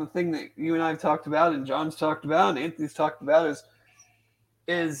the thing that you and I have talked about, and John's talked about, and Anthony's talked about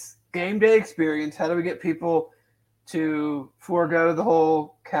is game day experience. How do we get people to forego the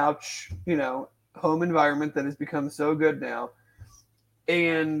whole couch, home environment that has become so good now,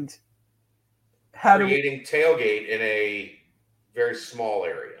 and creating tailgate in a very small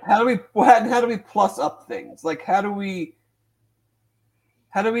area. How do we plus up things? Like how do we?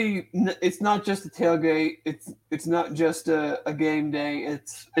 It's not just a tailgate. It's not just a game day.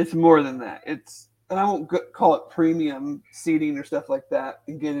 It's more than that. And I won't call it premium seating or stuff like that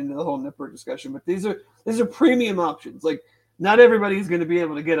and get into the whole Nipper discussion. But these are premium options. Like not everybody's going to be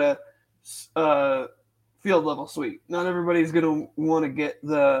able to get a field level suite. Not everybody's going to want to get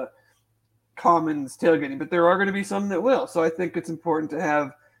the Commons tailgating, but there are going to be some that will. So I think it's important to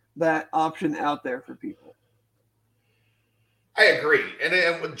have that option out there for people. I agree.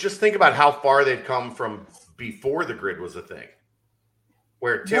 And just think about how far they've come from before the grid was a thing,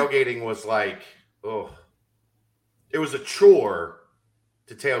 where tailgating was like, it was a chore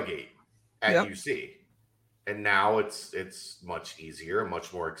to tailgate at UC. And now it's much easier and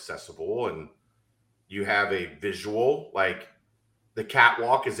much more accessible. And you have a visual, like the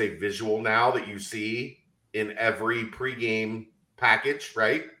catwalk is a visual now that you see in every pregame package,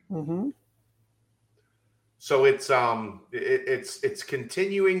 right? Mm-hmm. So it's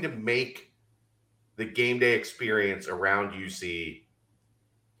continuing to make the game day experience around UC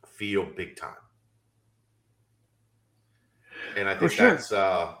feel big time, and I think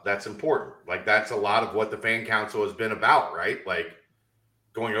that's important. Like that's a lot of what the fan council has been about, right? Like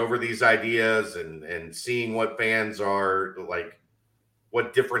going over these ideas and seeing what fans are like,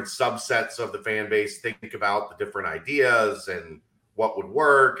 what different subsets of the fan base think about the different ideas and what would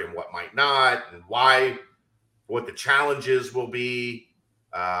work and what might not, and why. What the challenges will be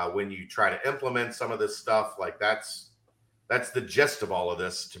when you try to implement some of this stuff. Like that's the gist of all of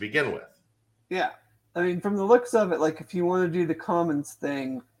this to begin with. Yeah. I mean, from the looks of it, like if you want to do the Commons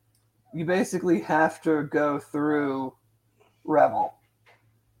thing, you basically have to go through Revel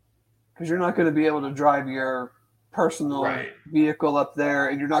because you're not going to be able to drive your personal vehicle up there,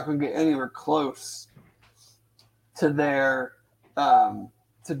 and you're not going to get anywhere close to there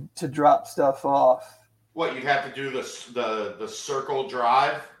to drop stuff off. What, you'd have to do the circle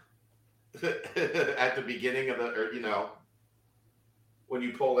drive at the beginning of when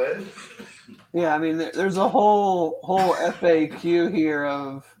you pull in? Yeah, I mean, there's a whole FAQ here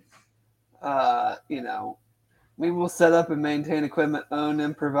of, we will set up and maintain equipment owned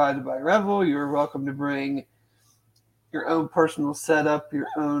and provided by Revel. You are welcome to bring your own personal setup, your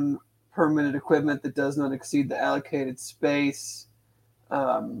own permitted equipment that does not exceed the allocated space.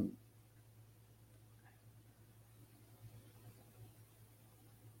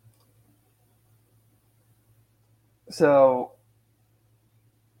 So,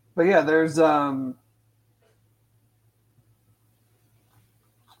 but yeah, there's it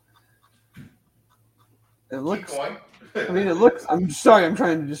looks. I mean, it looks. I'm sorry, I'm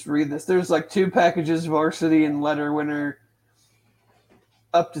trying to just read this. There's like 2 packages, varsity and letter winner,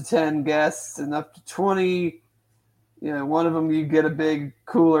 up to 10 guests and up to 20. One of them you get a big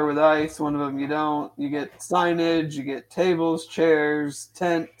cooler with ice. One of them you don't. You get signage. You get tables, chairs,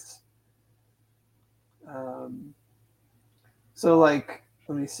 tents. So, like,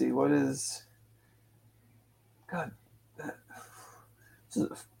 let me see. What is... God. This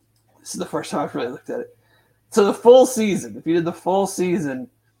is the first time I've really looked at it. So, the full season. If you did the full season,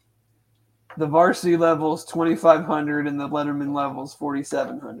 the varsity level is 2,500 and the Letterman level is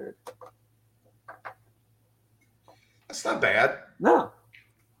 4,700. That's not bad. No.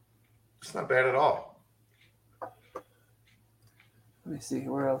 It's not bad at all. Let me see.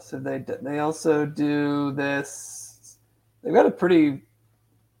 Where else have they done? They also do this... They've got they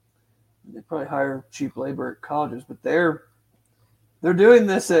probably hire cheap labor at colleges, but they're doing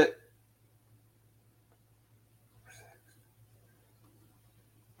this at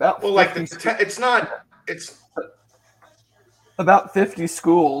about it's about 50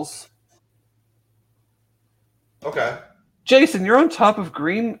 schools. Okay. Jason, you're on top of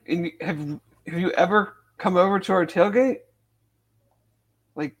Green, and have you ever come over to our tailgate?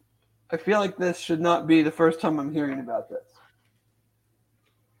 Like, I feel like this should not be the first time I'm hearing about this.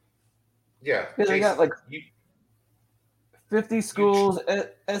 Yeah. They got like 50 schools,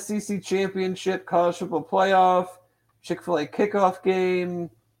 SEC championship, college football playoff, Chick-fil-A kickoff game.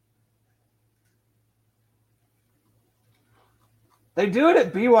 They do it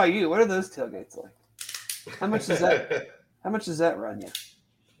at BYU. What are those tailgates like? How much does that run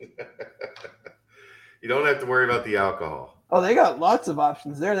you? You don't have to worry about the alcohol. Oh, they got lots of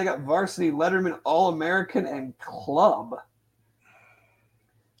options there. They got Varsity, Letterman, All-American, and Club.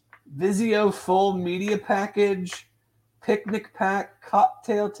 Vizio full media package, picnic pack,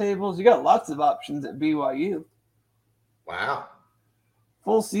 cocktail tables. You got lots of options at BYU. Wow.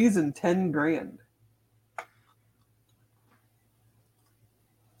 Full season, $10,000.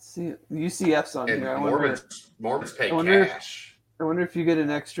 See, UCF's on And here. Mormons pay cash. I wonder if you get an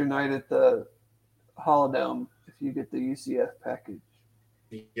extra night at the Holodome if you get the UCF package.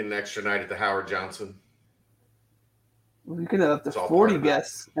 You get an extra night at the Howard Johnson. Well, you can have up to 40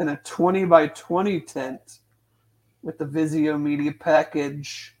 guests and a 20 by 20 tent with the Vizio media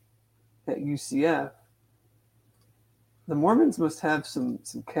package at UCF. The Mormons must have some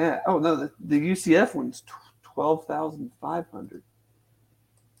cash. Oh no, the UCF one's $12,500.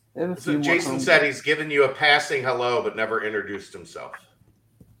 So Jason said he's given you a passing hello, but never introduced himself.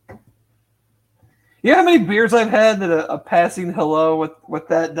 You know how many beers I've had that a passing hello, what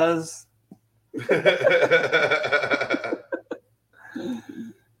that does?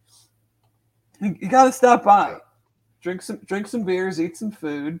 You got to stop by. Drink some beers, eat some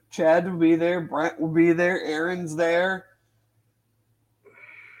food. Chad will be there. Brent will be there. Aaron's there.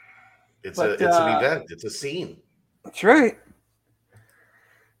 It's an event. It's a scene. That's right.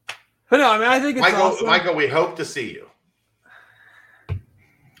 But no, I mean, I think it's awesome. Michael, we hope to see you.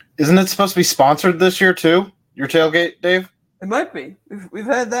 Isn't it supposed to be sponsored this year too? Your tailgate, Dave? It might be. We've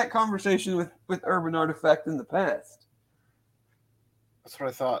had that conversation with Urban Artifact in the past. That's what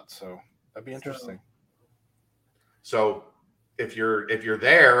I thought. So that'd be interesting. So if you're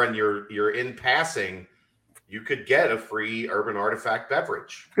there and you're in passing, you could get a free Urban Artifact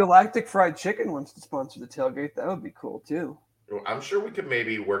beverage. Galactic Fried Chicken wants to sponsor the tailgate. That would be cool too. I'm sure we could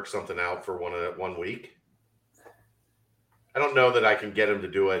maybe work something out for 1 week. I don't know that I can get him to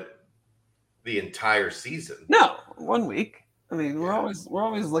do it the entire season. No, 1 week. I mean, we're always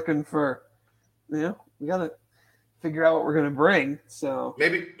looking for, we got to figure out what we're going to bring. So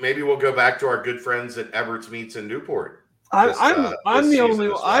maybe we'll go back to our good friends at Everett's Meats in Newport. I'm the only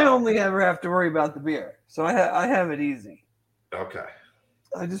one. I only ever have to worry about the beer, so I have it easy. Okay.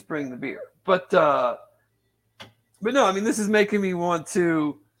 I just bring the beer, but no, I mean, this is making me want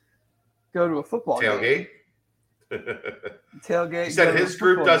to go to a football tailgate. Tailgate. He said his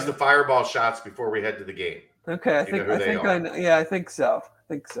group does the fireball shots before we head to the game. Okay, I know. Yeah, I think so.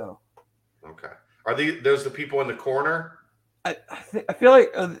 Okay. Are those the people in the corner? I feel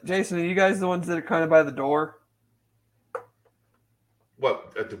like Jason, are you guys the ones that are kind of by the door?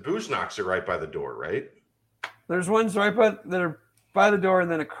 What, the booze knocks are right by the door, right? There's ones that are by the door and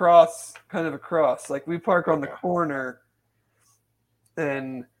then kind of across. Like we park on the corner,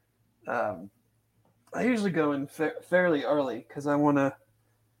 and I usually go in fairly early because I want to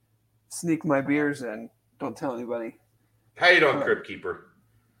sneak my beers in. Don't tell anybody. How you doing, Crypt Keeper?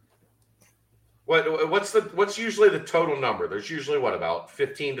 What's usually the total number? There's usually about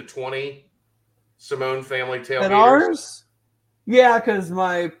 15 to 20 Simone family tailgaters. At ours? Yeah, because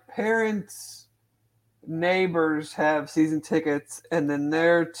my parents' neighbors have season tickets, and then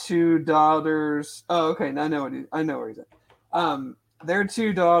their two daughters. Oh, okay. I know where he's at. Their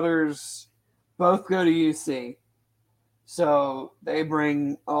two daughters both go to UC, so they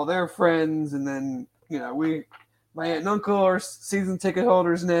bring all their friends, and then my aunt and uncle are season ticket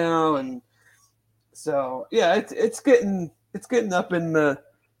holders now, and so yeah, it's getting up in the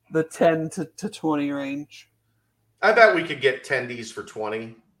 10 to 20 range. I bet we could get tendies for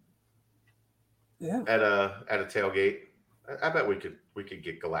 20. Yeah. At a tailgate. I bet we could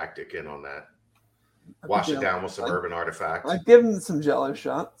get Galactic in on that. Wash it down with some Urban Artifact. I'd give them some Jello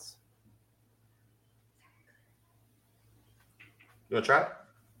shots. You want to try it?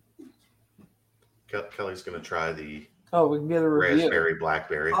 Kelly's going to try the we can get a review. Raspberry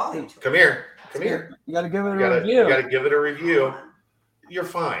Blackberry. Come here. You got to give it a review. You got to give it a review. You're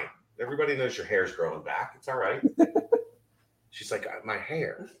fine. Everybody knows your hair's growing back. It's all right. She's like, my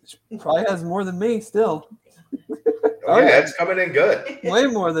hair. She probably has more than me still. Oh, yeah, it's coming in good. Way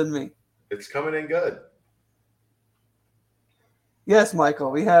more than me. It's coming in good. Yes,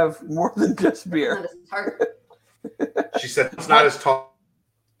 Michael, we have more than just beer. She said it's not as tall,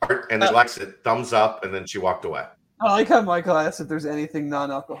 and she likes it. Thumbs up, and then she walked away. I like how Michael asked if there's anything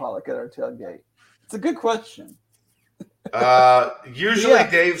non-alcoholic at our tailgate. It's a good question. Usually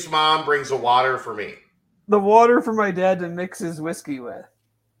Dave's mom brings a water for me. The water for my dad to mix his whiskey with.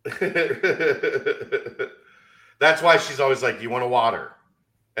 That's why she's always like, "You want a water?"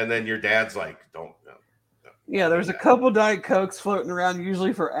 And then your dad's like, "Don't." No, yeah, there's a couple Diet Cokes floating around,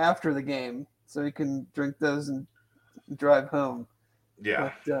 usually for after the game, so you can drink those and drive home.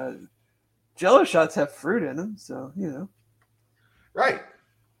 Yeah. But Jello shots have fruit in them, so Right.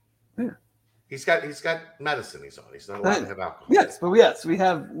 Yeah. He's got medicine he's on. He's not allowed to have alcohol. Yes, but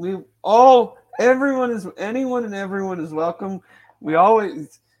anyone and everyone is welcome. We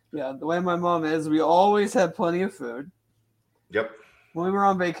always, the way my mom is, we always have plenty of food. Yep. When we were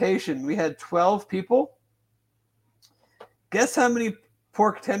on vacation, we had 12 people. Guess how many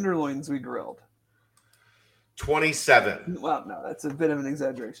pork tenderloins we grilled? 27. Well, no, that's a bit of an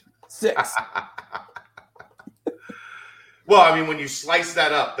exaggeration. 6. Well, I mean, when you slice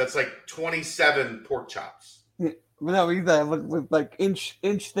that up, that's like 27 pork chops. Yeah, no, we did with like inch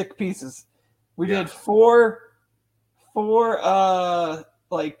thick pieces. We did four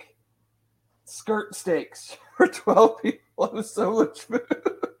like skirt steaks for 12 people. It was so much food.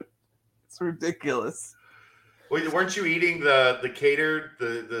 It's ridiculous. Wait, weren't you eating the catered,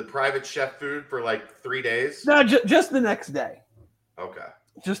 the private chef food for like 3 days? No, just the next day. Okay.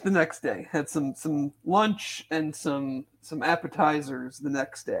 Just the next day. Had some lunch and some appetizers the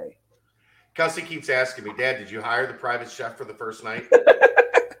next day. Kelsey keeps asking me, Dad, did you hire the private chef for the first night?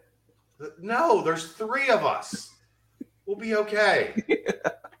 No, there's 3 of us. We'll be okay. Yeah.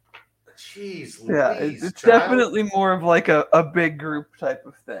 Jeez, Louise, it's definitely more of like a big group type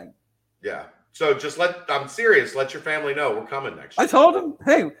of thing. Yeah. So just I'm serious. Let your family know we're coming next year. I told them,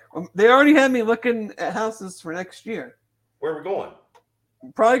 hey, they already had me looking at houses for next year. Where are we going?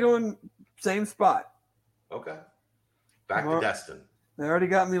 Probably going same spot. Okay. Back to Destin. They already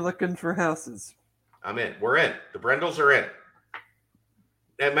got me looking for houses. I'm in. We're in. The Brendels are in.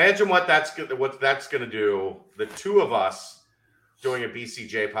 Imagine what that's going to do. The 2 of us doing a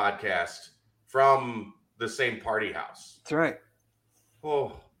BCJ podcast from the same party house. That's right.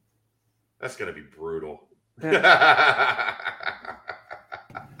 Oh, that's going to be brutal. Yeah.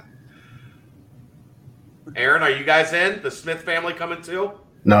 Aaron, are you guys in? The Smith family coming too?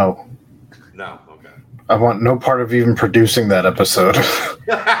 No. No. Okay. I want no part of even producing that episode.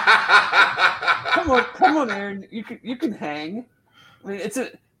 Come on, Aaron. You can hang. I mean, it's a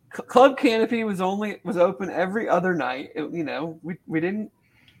Club Canopy was open every other night. We didn't.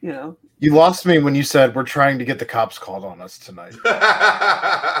 You lost me when you said we're trying to get the cops called on us tonight.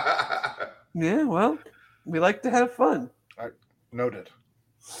 Yeah, well, we like to have fun. Noted.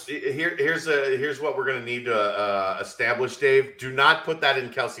 Here's what we're going to need to establish, Dave. Do not put that in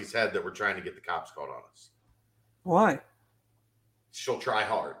Kelsey's head that we're trying to get the cops called on us. Why? She'll try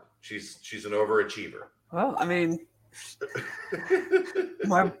hard. She's an overachiever. Well, I mean,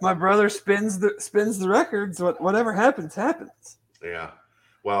 my brother spins the records. Whatever happens. Yeah.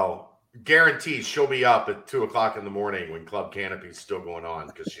 Well, guarantees she'll be up at 2:00 in the morning when Club Canopy's still going on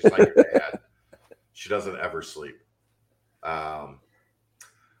because she's like your dad. She doesn't ever sleep. All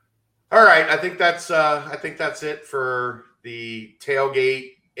right, I think that's it for the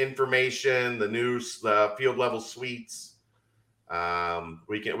tailgate information, the news, the field level suites.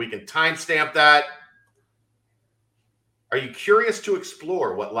 We can timestamp that. Are you curious to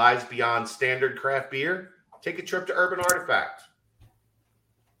explore what lies beyond standard craft beer? Take a trip to Urban Artifact.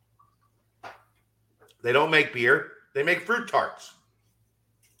 They don't make beer; they make fruit tarts.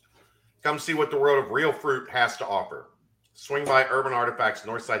 Come see what the world of real fruit has to offer. Swing by Urban Artifacts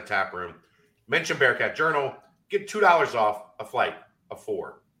Northside Tap Room. Mention Bearcat Journal. Get $2 off a flight of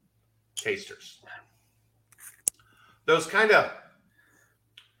 4 tasters. Those kind of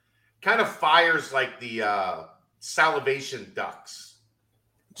fires like the salivation ducks.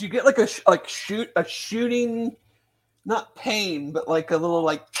 Do you get like a shooting, not pain, but like a little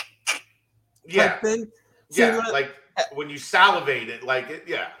like type thing? Like when you salivate it,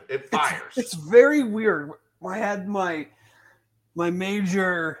 it fires. It's very weird. I had my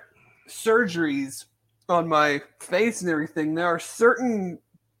major surgeries on my face and everything. There are certain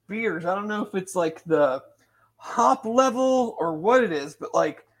beers. I don't know if it's like the hop level or what it is, but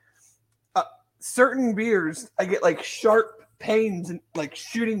like certain beers, I get like sharp pains and like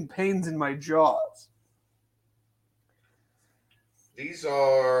shooting pains in my jaws. These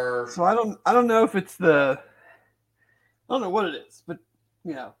are. So I don't know if it's I don't know what it is, but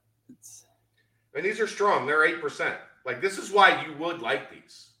it's. And these are strong. They're 8%. Like, this is why you would like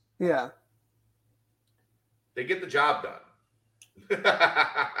these. Yeah. They get the job done.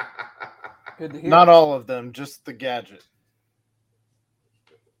 Good to hear. Not all of them, just the gadget.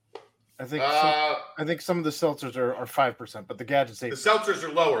 I think some of the seltzers are 5%, but the gadget's 8%. The seltzers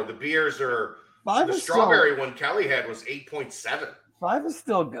are lower. The beers are. 5 the is strawberry one Kelly had was 8.7. 5 is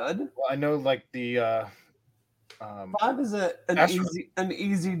still good. Well, I know, like the 5 is an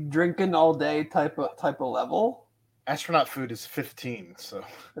easy drinking all day type of level. Astronaut food is 15, so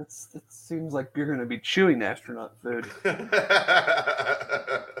It seems like you're going to be chewing astronaut food,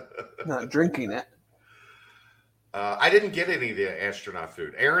 not drinking it. I didn't get any of the astronaut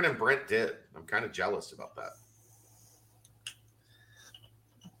food. Aaron and Brent did. I'm kind of jealous about that.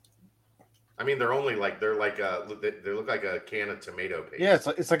 I mean, they're they look like a can of tomato paste. Yeah,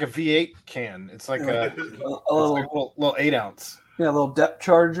 it's like a V8 can. It's like a little 8-ounce. Yeah, a little depth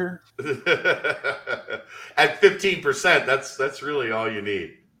charger. At 15%, that's really all you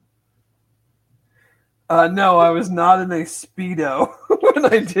need. No, I was not in a Speedo when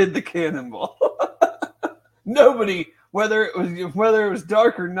I did the cannonball. Nobody, whether it was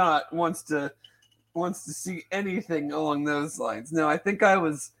dark or not, wants to see anything along those lines. No, I think that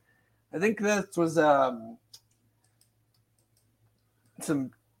was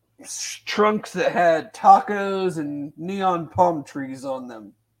some trunks that had tacos and neon palm trees on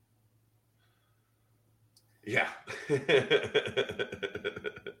them. Yeah.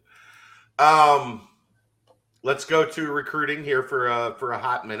 Let's go to recruiting here for a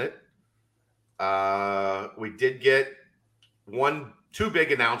hot minute. We did get two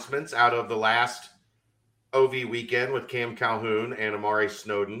big announcements out of the last OV weekend with Cam Calhoun and Amari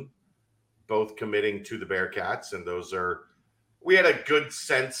Snowden, both committing to the Bearcats. And we had a good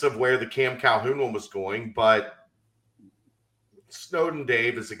sense of where the Cam Calhoun one was going, but Snowden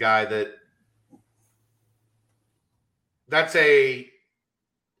Dave is a guy that's an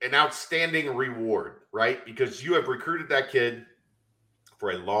outstanding reward, right? Because you have recruited that kid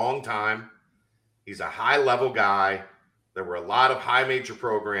for a long time. He's a high-level guy. There were a lot of high major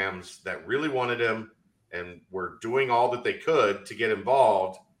programs that really wanted him and were doing all that they could to get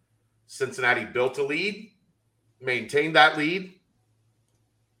involved. Cincinnati built a lead, maintained that lead,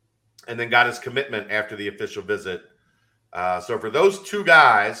 and then got his commitment after the official visit. So for those two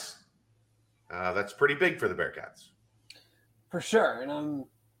guys, that's pretty big for the Bearcats. For sure. And I'm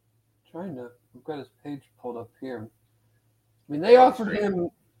I've got his page pulled up here. I mean, they offered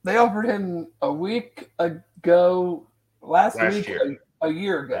him a week ago, last week, year. A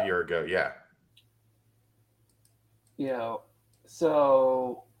year ago. A year ago, yeah.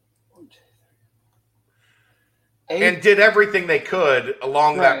 So and did everything they could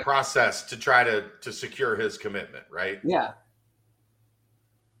along that process to try to secure his commitment, right? Yeah.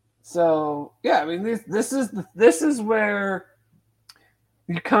 So I mean, this is where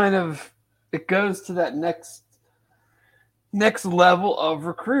you it goes to that next level of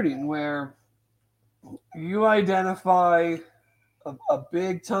recruiting where you identify a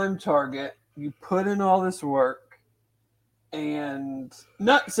big time target, you put in all this work, and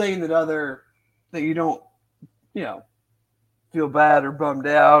not saying that you don't, feel bad or bummed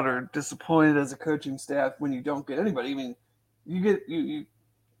out or disappointed as a coaching staff when you don't get anybody. I mean, you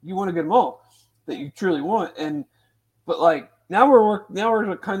want to get them all that you truly want, but like now we're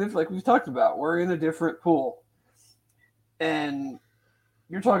kind of like we've talked about, we're in a different pool, and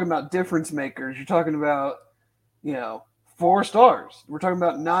you're talking about difference makers. You're talking about 4 stars. We're talking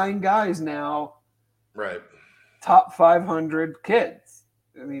about 9 guys now, right? Top 500 kids.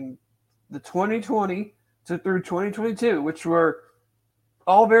 I mean, the 2020 through 2022, which were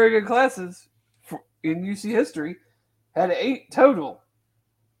all very good classes in UC history, had 8 total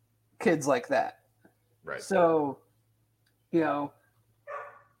kids like that. Right. So,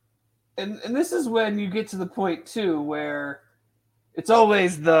 and this is when you get to the point too where it's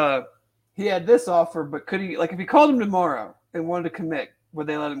always he had this offer, but could he, like if he called him tomorrow and wanted to commit, would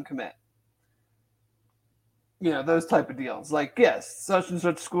they let him commit? Those type of deals. Like, yes, such and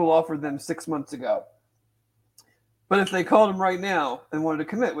such school offered them 6 months ago. But if they called him right now and wanted to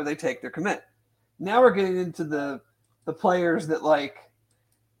commit, would they take their commit? Now we're getting into the players that, like,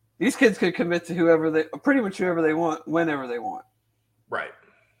 these kids could commit to pretty much whoever they want, whenever they want. Right.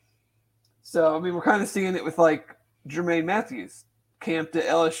 So, I mean, we're kind of seeing it with, like, Jermaine Matthews. Camped at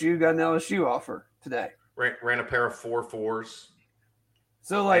LSU, got an LSU offer today. Ran a pair of 4.4s.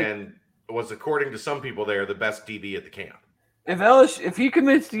 So, like, and was, according to some people there, the best DB at the camp. If he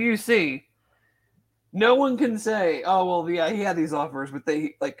commits to UC, no one can say, oh, well, yeah, he had these offers, but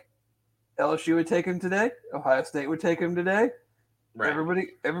LSU would take him today. Ohio State would take him today. Right.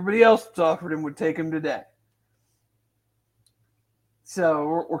 Everybody else that's offered him would take him today.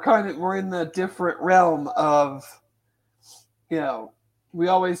 So we're in the different realm of, we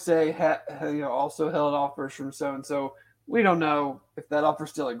always say, also held offers from so-and-so. We don't know if that offer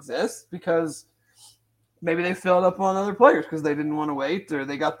still exists because maybe they filled up on other players because they didn't want to wait, or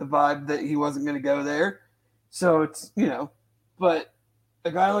they got the vibe that he wasn't going to go there. So it's, but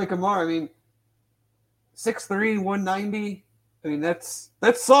a guy like Amar, I mean, 6'3", 190. I mean, that's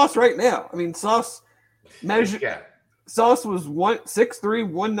Sauce right now. I mean, Sauce was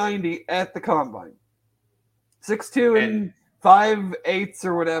 6'3", 190 at the combine. 6'2" and 5/8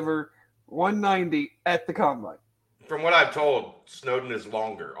 or whatever, 190 at the combine. from what I've told, Snowden is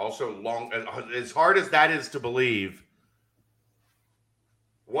longer. Also long, as hard as that is to believe,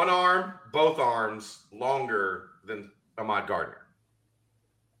 one arm, both arms, longer than Ahmad Gardner.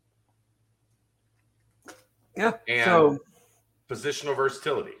 Yeah. And so positional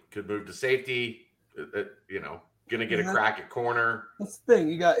versatility. Could move to safety, going to get a crack at corner. That's the thing.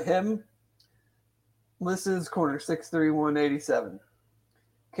 You got him listed as corner, 6'3", 187.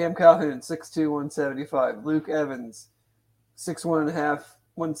 Cam Calhoun, 6'2", 175. Luke Evans, 6'1.5",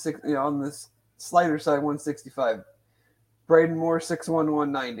 160, on this slighter side, 165. Braden Moore, 6'1",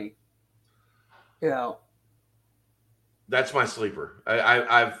 190. That's my sleeper.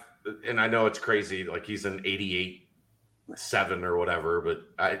 I've I know it's crazy, like he's an 88.7 or whatever, but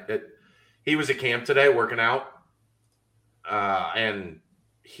he was at camp today working out, and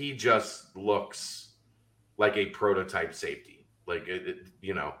he just looks like a prototype safety. Like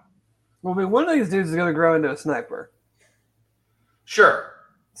Well, one of these dudes is going to grow into a sniper. Sure.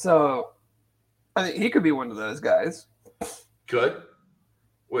 So, I think he could be one of those guys. Could.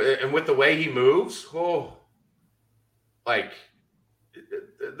 And with the way he moves,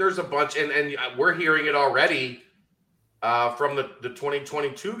 there's a bunch, and we're hearing it already from the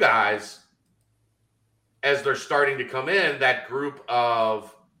 2022 guys as they're starting to come in, that group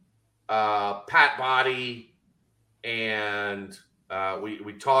of Pat Body, and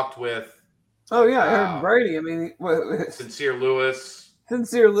we talked with I heard Brady. I mean, Sincere Lewis.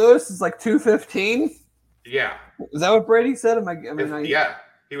 Sincere Lewis is like 215. Yeah. Is that what Brady said? Yeah.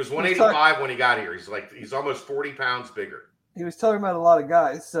 He was 185 when he got here. He's almost 40 pounds bigger. He was talking about a lot of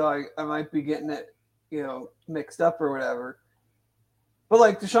guys, so I might be getting it, mixed up or whatever. But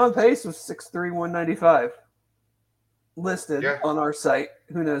like Deshaun Pace was 6'3", 195 listed on our site.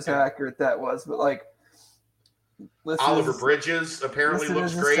 Who knows how accurate that was? But like Oliver Bridges apparently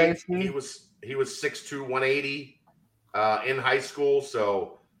looks great. He was 6'2", 180 in high school,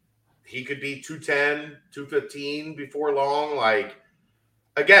 so he could be 210, 215 before long. Like,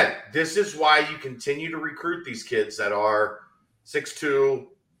 again, this is why you continue to recruit these kids that are 6'2",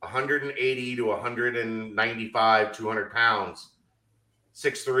 180 to 195, 200 pounds,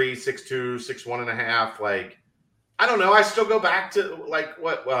 6'3", 6'2", 6'1.5". Like, I don't know. I still go back to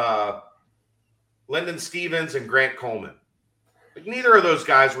Lyndon Stevens and Grant Coleman. Like, neither of those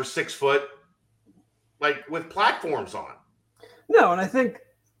guys were 6 foot, like with platforms on. No, and I think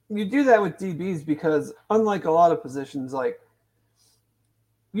you do that with DBs because unlike a lot of positions, like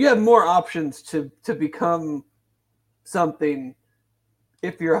you have more options to become something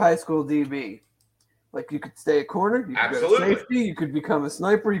if you're a high school DB. Like you could stay a corner, you could go to safety, you could become a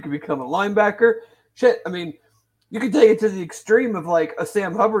sniper, you could become a linebacker. Shit, I mean, you could take it to the extreme of like a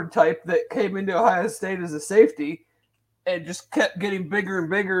Sam Hubbard type that came into Ohio State as a safety and just kept getting bigger and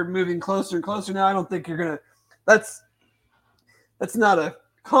bigger, moving closer and closer. Now, I don't think you're going to – that's not a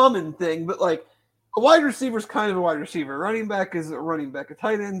common thing, but like a wide receiver is kind of a wide receiver. A running back is a running back. A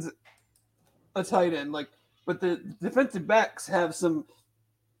tight end's a tight end. Like, but the defensive backs have some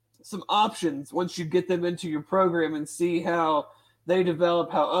options once you get them into your program and see how they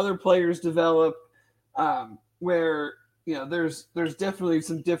develop, how other players develop, where, there's definitely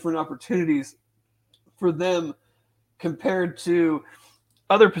some different opportunities for them compared to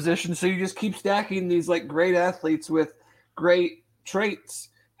other positions. So you just keep stacking these like great athletes with great traits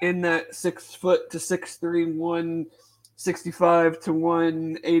in that 6 foot to 6'3", 165 to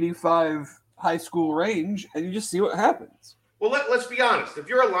 185 high school range, and you just see what happens. Well, let's be honest. If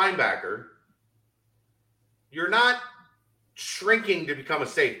you're a linebacker, you're not shrinking to become a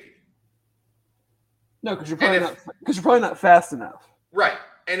safety. No, because you're probably not fast enough. Right.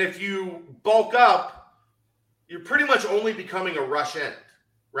 And if you bulk up, you're pretty much only becoming a rush end,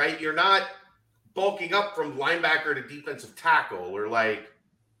 right? You're not bulking up from linebacker to defensive tackle or like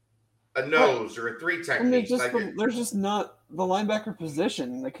a nose or a 3 technique. I mean, there's just not the linebacker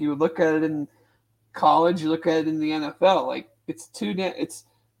position. Like you would look at it in college, you look at it in the NFL. Like it's two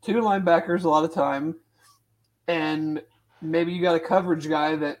linebackers a lot of time, and maybe you got a coverage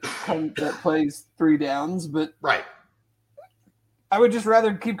guy that plays 3 downs. But right, I would just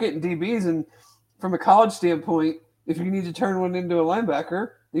rather keep getting DBs. And from a college standpoint, if you need to turn one into a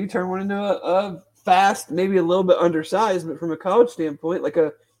linebacker, you turn one into a fast, maybe a little bit undersized, but from a college standpoint, like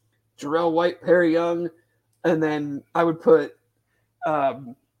a Jarrell White, Perry Young, and then I would put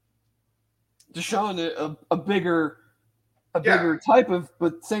Deshaun a bigger type of,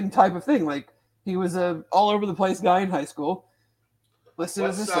 but same type of thing. Like he was a all over the place guy in high school, listed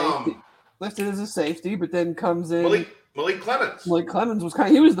as a safety, but then comes in Malik Clemens. Malik Clemens was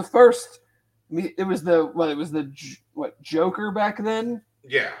he was the first. I mean, it was the Joker back then.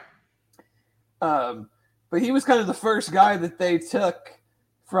 Yeah. But he was kind of the first guy that they took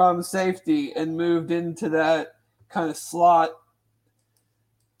from safety and moved into that kind of slot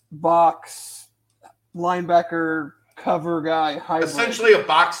box linebacker cover guy hybrid. Essentially a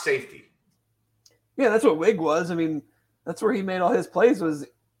box safety. Yeah, that's what Wig was. I mean, that's where he made all his plays, was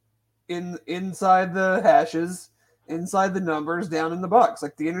inside the hashes, inside the numbers, down in the box.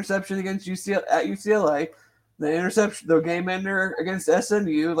 Like the interception against UCLA, the interception, the game ender against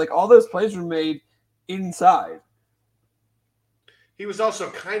SMU, like all those plays were made inside. He was also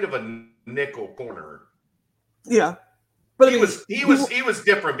kind of a nickel corner. Yeah. But he was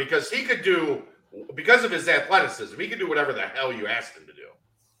different because he could do, because of his athleticism, he could do whatever the hell you asked him to do.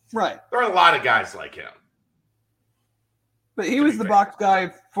 Right. There are a lot of guys like him. But he was the box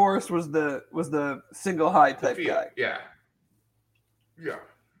guy. Forrest was the single high type guy. Yeah. Yeah.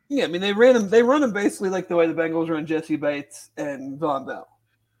 Yeah, I mean they run him basically like the way the Bengals run Jesse Bates and Von Bell.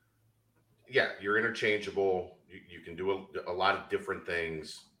 Yeah, you're interchangeable. You can do a lot of different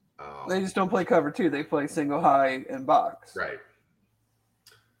things. They just don't play cover two. They play single high and box. Right.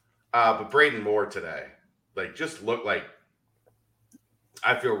 But Braden Moore today, like, just looked like,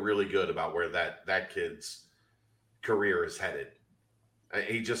 I feel really good about where that kid's career is headed.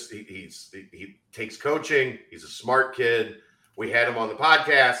 He takes coaching. He's a smart kid. We had him on the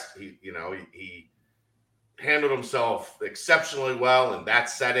podcast. He handled himself exceptionally well in that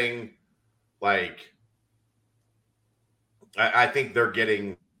setting. Like, I think they're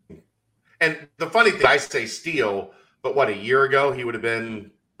getting, and the funny thing, I say steal, but a year ago he would have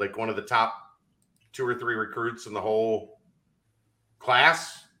been like one of the top 2 or 3 recruits in the whole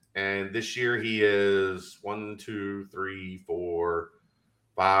class. And this year he is 1, 2, 3, 4,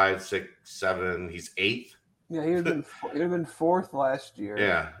 5, 6, 7. He's 8th. Yeah, he would have been 4th last year.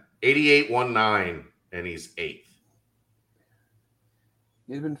 Yeah, 88.19, and he's 8th.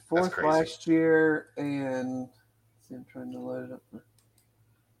 He'd been 4th last year, and I'm trying to load it up.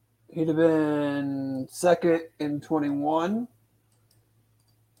 He'd have been 2nd in 21.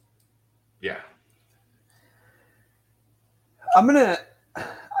 Yeah.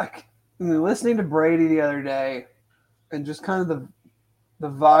 Listening to Brady the other day, and just kind of the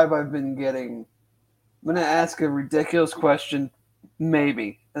vibe I've been getting. I'm going to ask a ridiculous question,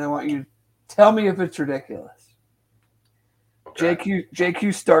 maybe, and I want you to tell me if it's ridiculous. Okay.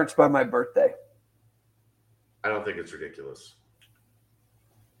 JQ starts by my birthday. I don't think it's ridiculous.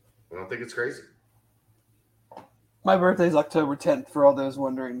 I don't think it's crazy. My birthday's October 10th, for all those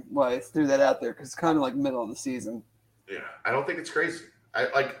wondering why I threw that out there, because it's kind of like middle of the season. Yeah, I don't think it's crazy.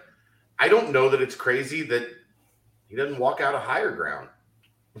 I don't know that it's crazy that he doesn't walk out of higher ground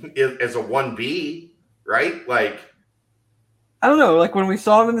as a 1B, right? Like, I don't know. Like when we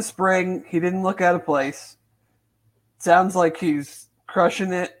saw him in the spring, he didn't look out of place. Sounds like he's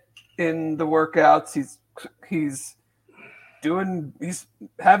crushing it in the workouts. He's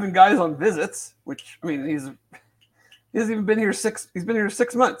having guys on visits, which, I mean, he hasn't even been here he's been here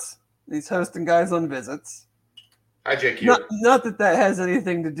 6 months. He's hosting guys on visits. Hi, JQ. Not that has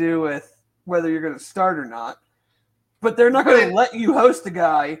anything to do with whether you're going to start or not, but they're not going to let you host a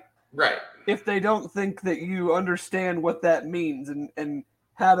guy, right, if they don't think that you understand what that means and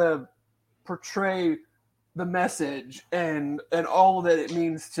how to portray the message and all that it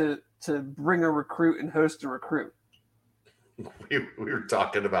means to bring a recruit and host a recruit. We were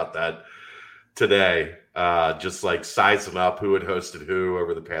talking about that today, just like sizing up who had hosted who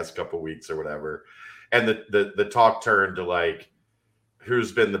over the past couple of weeks or whatever. And the talk turned to like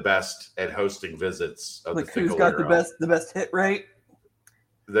who's been the best at hosting visits of like the who's got the best hit rate.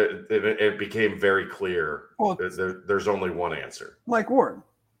 It became very clear. Well, there's only one answer. Mike Warren.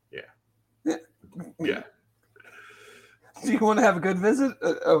 Yeah. Do you want to have a good visit?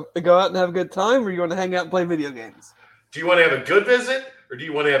 Go out and have a good time, or you want to hang out and play video games? Do you want to have a good visit, or do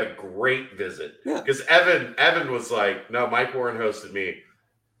you want to have a great visit? Yeah. Because Evan was like, no, Mike Warren hosted me.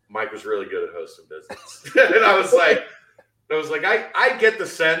 Mike was really good at hosting visits. And I was like, I get the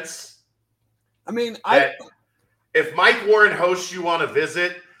sense. I mean, if Mike Warren hosts you on a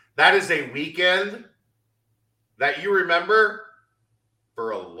visit, that is a weekend that you remember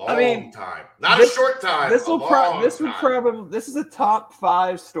for a long time. Not a short time. This is a top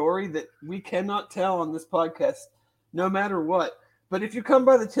 5 story that we cannot tell on this podcast, no matter what. But if you come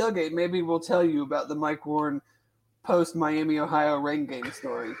by the tailgate, maybe we'll tell you about the Mike Warren post Miami, Ohio rain game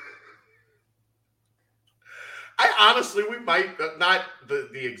story. I honestly, we might not the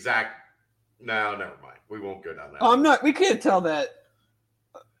exact. No, never mind. We won't go down that. We can't tell that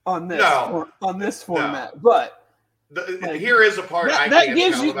on this on this format. No. But here is a part that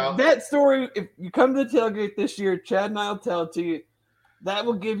gives you about that story. If you come to the tailgate this year, Chad and I will tell it to you. That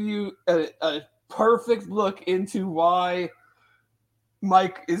will give you a perfect look into why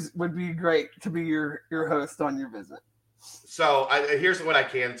Mike would be great to be your host on your visit. So here's what I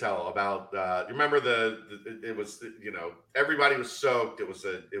can tell about. Remember it was everybody was soaked. It was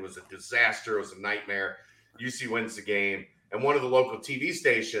a disaster. It was a nightmare. UC wins the game, and one of the local TV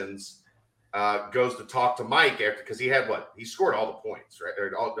stations goes to talk to Mike because he scored all the points, right?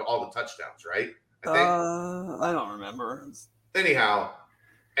 Or all the touchdowns, right? I don't remember. Anyhow,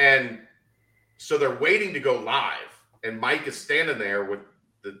 and so they're waiting to go live, and Mike is standing there with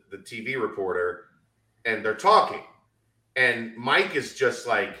the TV reporter, and they're talking. And Mike is just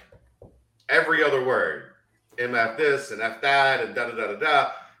like every other word, MF this and F that and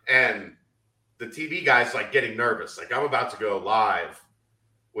da-da-da-da-da. And the TV guy's like getting nervous. Like, I'm about to go live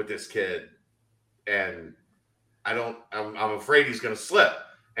with this kid. And I'm afraid he's going to slip.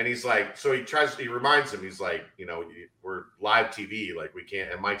 And he's like, so he reminds him, he's like, we're live TV. Like, we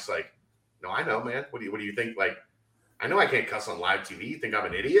can't. And Mike's like, no, I know, man. What do you think? Like, I know I can't cuss on live TV. You think I'm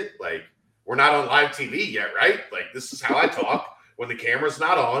an idiot? Like, we're not on live TV yet, right? Like, this is how I talk when the camera's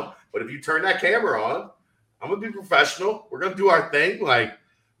not on. But if you turn that camera on, I'm going to be professional. We're going to do our thing. Like,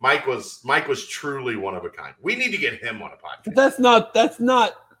 Mike was truly one of a kind. We need to get him on a podcast. But that's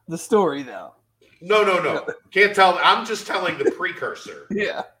not the story, though. No. Can't tell. I'm just telling the precursor.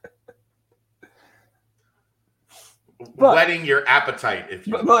 Yeah. Whetting your appetite, if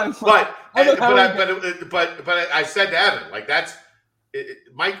you. But I said to Evan, like, that's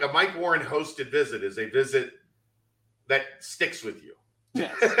Mike. A Mike Warren hosted visit is a visit that sticks with you.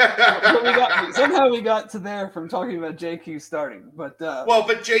 Yes. Somehow we got to there from talking about JQ starting, but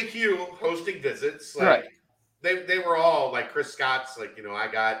JQ hosting visits, like, right. They were all like Chris Scott's, like,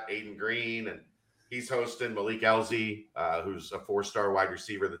 I got Aiden Green, and he's hosting Malik Elzy, who's a 4-star wide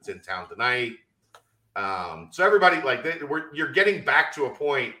receiver that's in town tonight. So everybody, like, you're getting back to a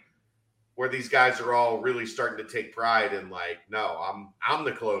point where these guys are all really starting to take pride in, like, no, I'm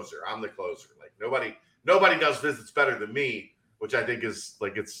the closer. I'm the closer. Like, nobody does visits better than me, which I think is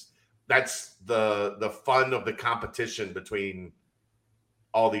like, that's the fun of the competition between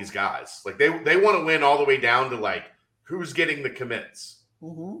all these guys. Like, they want to win all the way down to, like, who's getting the commits.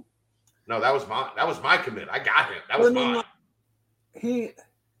 Mm-hmm. No, that was my commit. I got him. That was mine.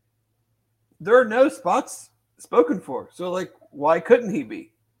 There are no spots spoken for. So, like, why couldn't he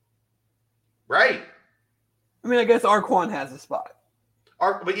be? Right. I mean, I guess Arquan has a spot.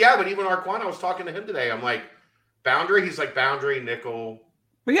 But even Arquan, I was talking to him today. I'm like, boundary? He's like, boundary, nickel.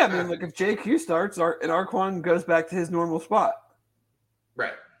 But yeah, I mean, like, if JQ starts and Arquan goes back to his normal spot.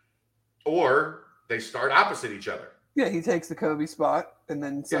 Right. Or they start opposite each other. Yeah, he takes the Kobe spot, and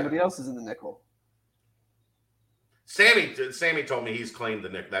then somebody else is in the nickel. Sammy told me he's claimed the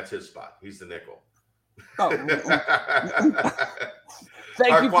nickel. That's his spot. He's the nickel. Oh.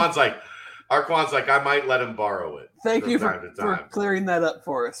 Arquan's like, I might let him borrow it. Thank you for clearing that up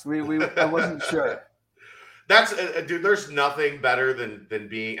for us. I wasn't sure. That's dude. There's nothing better than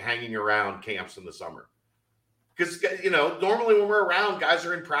hanging around camps in the summer, because normally when we're around, guys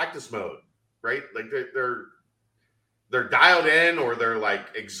are in practice mode, right? Like they're dialed in, or they're like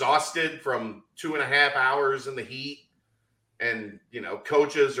exhausted from 2.5 hours in the heat, and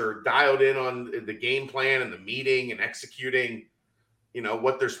coaches are dialed in on the game plan and the meeting and executing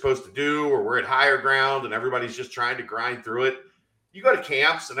what they're supposed to do, or we're at higher ground and everybody's just trying to grind through it. You go to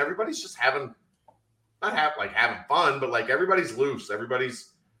camps and everybody's just having fun, but like everybody's loose.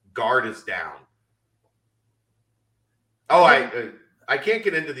 Everybody's guard is down. Oh, I can't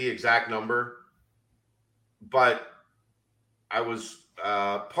get into the exact number, but I was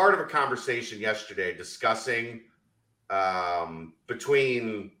part of a conversation yesterday discussing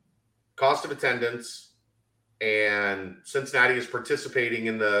between cost of attendance and Cincinnati is participating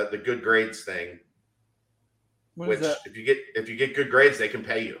in the good grades thing. Which if you get good grades, they can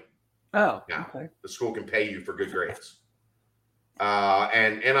pay you. Oh, now, okay. The school can pay you for good grades.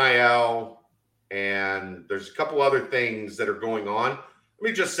 And NIL, and there's a couple other things that are going on. Let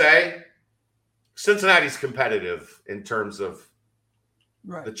me just say, Cincinnati's competitive in terms of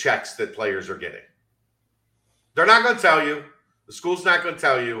the checks that players are getting. They're not going to tell you. The school's not going to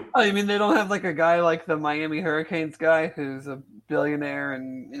tell you. Oh, you mean they don't have like a guy like the Miami Hurricanes guy who's a billionaire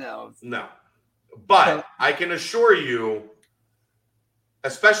and, No. But I can assure you,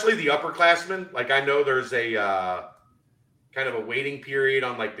 especially the upperclassmen, like I know there's a kind of a waiting period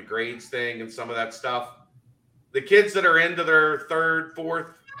on like the grades thing and some of that stuff. The kids that are into their 3rd,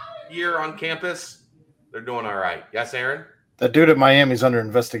 4th year on campus, they're doing all right. Yes, Aaron? That dude at Miami's under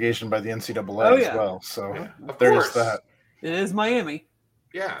investigation by the NCAA as well. So there's that. It is Miami.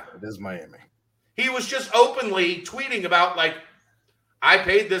 Yeah. It is Miami. He was just openly tweeting about, like, I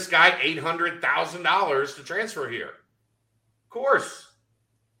paid this guy $800,000 to transfer here. Of course.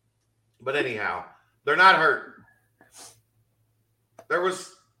 But anyhow, they're not hurt. There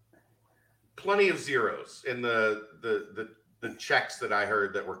was plenty of zeros in the checks that I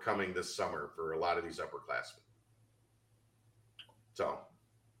heard that were coming this summer for a lot of these upperclassmen. So,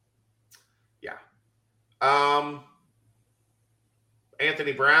 yeah.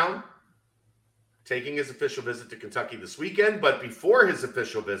 Anthony Brown taking his official visit to Kentucky this weekend, but before his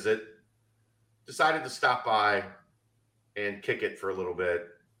official visit, decided to stop by and kick it for a little bit.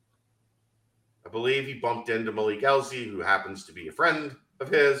 I believe he bumped into Malik Elzy, who happens to be a friend of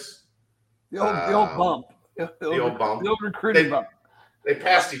his. The old bump. The old bump. The old recruiting bump. They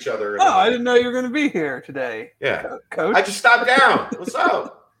passed each other. Oh, I didn't know you were going to be here today. Yeah. Coach. I just stopped down. What's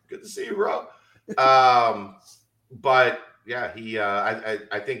up? Good to see you, bro. But yeah,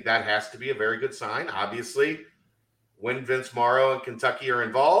 I think that has to be a very good sign. Obviously, when Vince Morrow and Kentucky are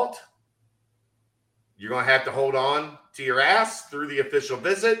involved, you're going to have to hold on to your ass through the official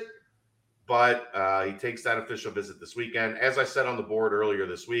visit. But he takes that official visit this weekend. As I said on the board earlier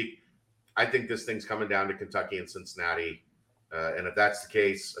this week, I think this thing's coming down to Kentucky and Cincinnati. And if that's the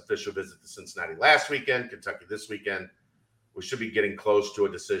case, official visit to Cincinnati last weekend, Kentucky this weekend, we should be getting close to a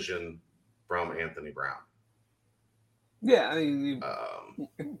decision from Anthony Brown. Yeah, I mean,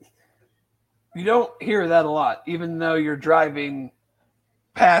 you don't hear that a lot, even though you're driving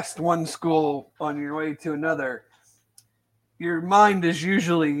past one school on your way to another. Your mind is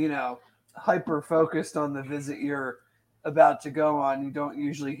usually, hyper focused on the visit you're about to go on. You don't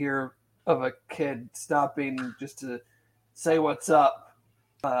usually hear of a kid stopping just to say what's up,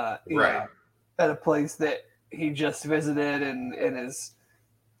 right, at a place that he just visited and is,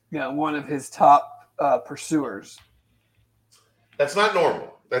 one of his top pursuers. That's not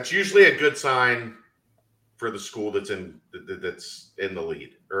normal. That's usually a good sign for the school that's in the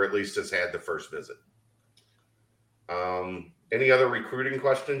lead, or at least has had the first visit. Any other recruiting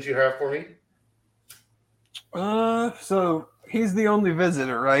questions you have for me? So he's the only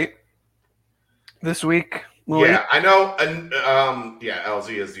visitor, right? This week? Malik? Yeah, I know.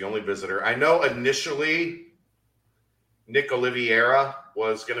 LZ is the only visitor. I know initially Nick Oliveira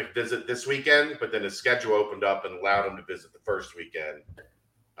was going to visit this weekend, but then his schedule opened up and allowed him to visit the first weekend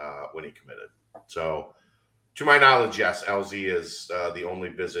when he committed. So, to my knowledge, yes, LZ is the only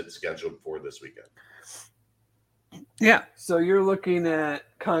visit scheduled for this weekend. Yeah. So you're looking at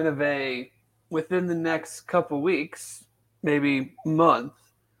kind of within the next couple weeks, maybe month,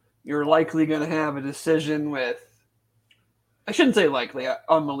 you're likely going to have a decision with, I shouldn't say likely,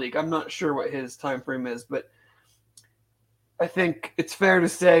 on Malik. I'm not sure what his time frame is, but I think it's fair to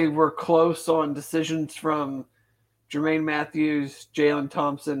say we're close on decisions from Jermaine Matthews, Jalen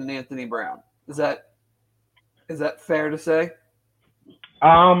Thompson, and Anthony Brown. Is that fair to say?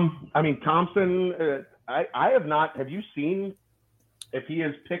 I mean, Thompson, I have not. Have you seen if he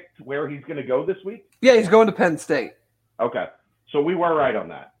has picked where he's going to go this week? Yeah, he's going to Penn State. Okay. So we were right on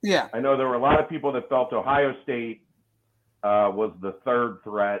that. Yeah. I know there were a lot of people that felt Ohio State was the third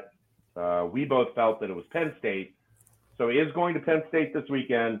threat. We both felt that it was Penn State. So he is going to Penn State this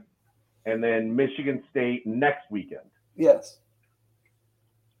weekend and then Michigan State next weekend. Yes.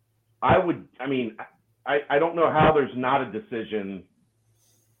 I don't know how there's not a decision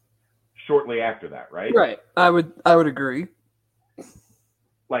shortly after that, right? Right. I would agree.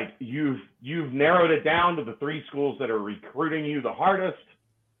 Like you've narrowed it down to the three schools that are recruiting you the hardest.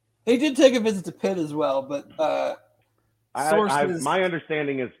 He did take a visit to Pitt as well, but sources. My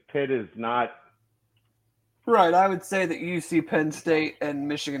understanding is Pitt is not. Right. I would say that UC, Penn State, and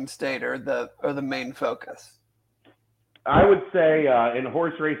Michigan State are the main focus. I would say in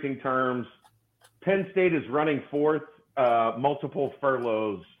horse racing terms, Penn State is running fourth, multiple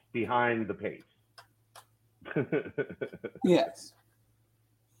furlongs behind the pace. Yes.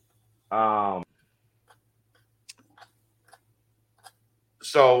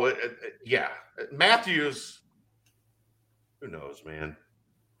 So, yeah, Matthews, who knows, man?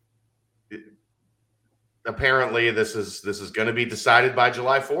 Apparently, this is going to be decided by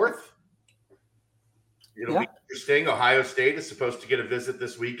July 4th. It'll be interesting. Ohio State is supposed to get a visit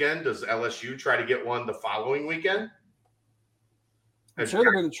this weekend. Does LSU try to get one the following weekend? I'm sure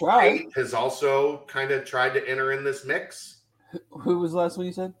they're going to try. State has also kind of tried to enter in this mix. Who was the last one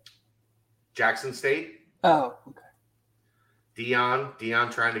you said? Jackson State. Oh, okay. Dion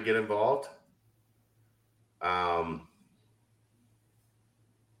trying to get involved. And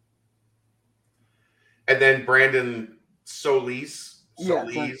then Brandon Solis.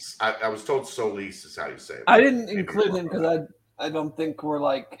 Solis. I was told Solis is how you say it. I didn't include him because I don't think we're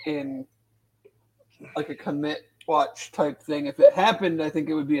like in like a commit watch type thing. If it happened, I think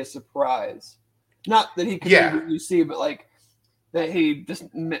it would be a surprise. Not that he could be UC, but like that he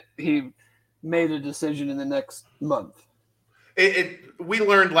made a decision in the next month. We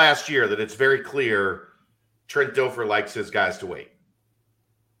learned last year that it's very clear Trent Dilfer likes his guys to wait.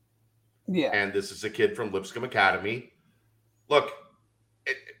 Yeah. And this is a kid from Lipscomb Academy. Look,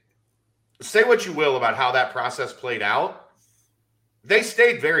 say what you will about how that process played out. They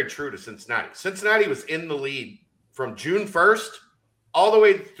stayed very true to Cincinnati. Cincinnati was in the lead from June 1st all the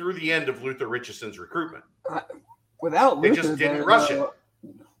way through the end of Luther Richardson's recruitment. Without Luther, they just didn't rush it.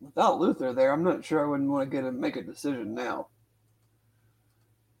 Without Luther there, I'm not sure I wouldn't want to make a decision now.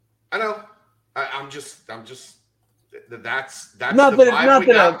 I know. I'm just. That's not the that vibe not we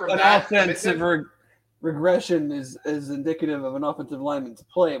that got from an that offensive regression is indicative of an offensive lineman's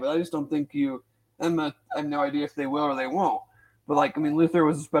play, but I just don't think I have no idea if they will or they won't. But like, I mean, Luther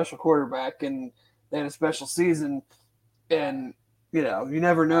was a special quarterback, and they had a special season, and you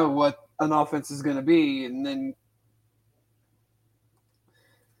never know what an offense is going to be, and then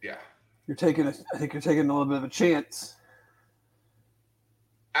I think you're taking a little bit of a chance.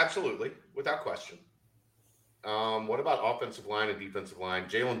 Absolutely, without question. What about offensive line and defensive line?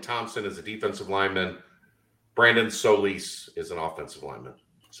 Jalen Thompson is a defensive lineman. Brandon Solis is an offensive lineman.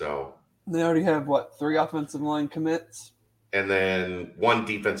 So they already have 3 offensive line commits, and then 1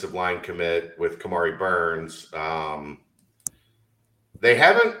 defensive line commit with Kamari Burns. They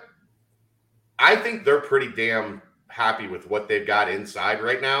haven't. I think they're pretty damn happy with what they've got inside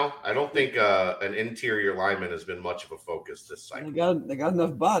right now. I don't think an interior lineman has been much of a focus this cycle. They got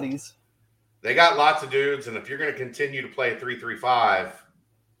enough bodies. They got lots of dudes, and if you're going to continue to play 3-3-5,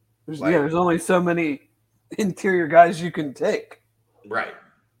 there's only so many interior guys you can take. Right.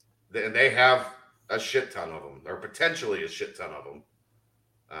 And they have a shit ton of them, or potentially a shit ton of them.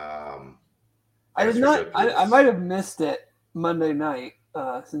 I might have missed it Monday night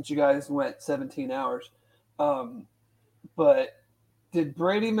since you guys went 17 hours. But did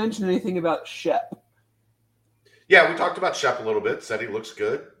Brady mention anything about Shep? Yeah, we talked about Shep a little bit. Said he looks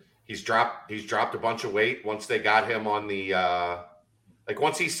good. He's dropped a bunch of weight once they got him on the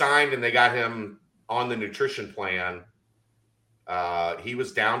once he signed and they got him on the nutrition plan. He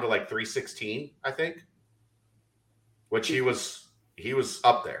was down to 316, I think, which he was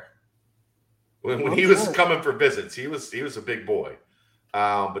up there when he was coming for visits. He was a big boy,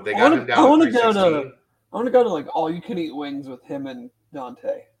 but they got him down to 316. I want to go to all you can eat wings with him and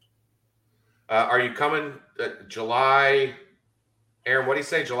Dante. Are you coming July? Aaron, what do you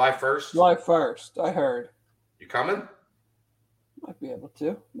say? July 1st? July 1st, I heard. You coming? Might be able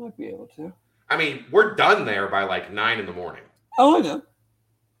to. I mean, we're done there by 9 in the morning. Oh, I know.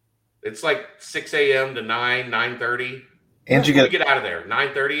 It's 6 a.m. to 9:30. And we get out of there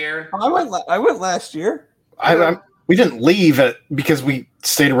 9:30, Aaron. I went last year. We didn't leave because we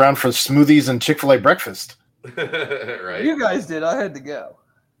stayed around for smoothies and Chick-fil-A breakfast. Right. You guys did. I had to go.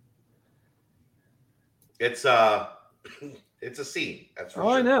 It's a scene. That's for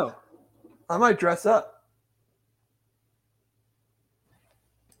sure. I know. I might dress up.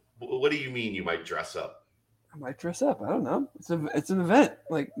 What do you mean you might dress up? I might dress up. I don't know. It's an event.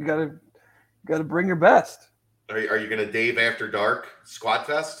 You gotta bring your best. Are you gonna Dave After Dark Squat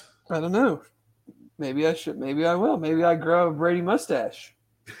Fest? I don't know. Maybe I should. Maybe I will. Maybe I grow a Brady mustache.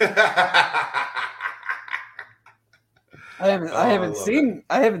 I haven't seen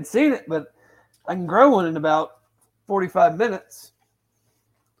it, but I can grow one in about 45 minutes.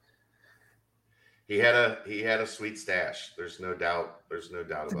 He had a sweet stash. There's no doubt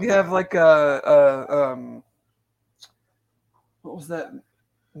about it. Did you have a what was that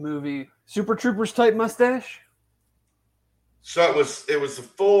movie? Super Troopers type mustache? So it was a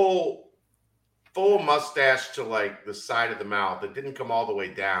full mustache to the side of the mouth. It didn't come all the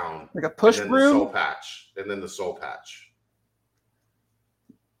way down. Like a push broom? The soul patch.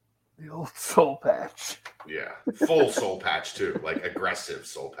 The old soul patch. Yeah. Full soul patch too. Aggressive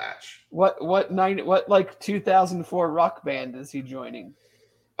soul patch. What 2004 rock band is he joining?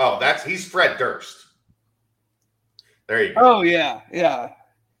 Oh, he's Fred Durst. There you go. Oh yeah.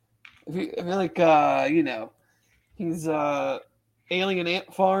 I feel he's Alien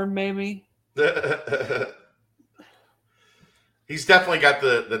Ant Farm maybe. He's definitely got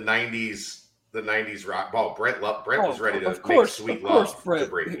the 90s rock ball. Brent was ready to make sweet love to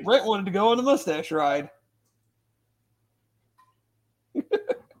Brady. Brent wanted to go on the mustache ride.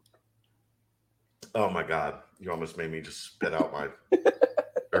 Oh my God. You almost made me just spit out my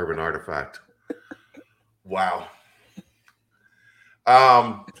urban artifact. Wow.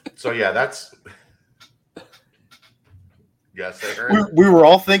 So yeah, that's yes, we were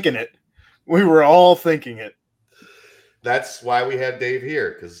all thinking it. We were all thinking it. That's why we had Dave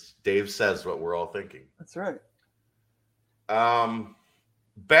here, because Dave says what we're all thinking. That's right.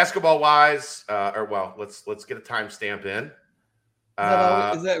 Basketball wise, let's get a timestamp in.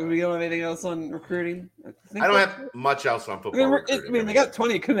 Is that we don't have anything else on recruiting? I don't have much else on football. They got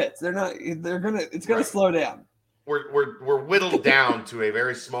 20 commits. It's gonna slow down. We're whittled down to a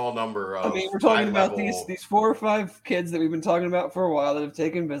very small number of. We're talking about these 4 or 5 kids that we've been talking about for a while that have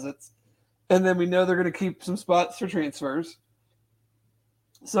taken visits, and then we know they're going to keep some spots for transfers.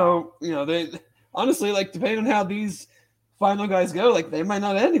 So they honestly, like, depending on how these final guys go, like, they might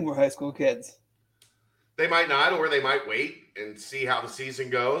not add any more high school kids. They might not, or they might wait and see how the season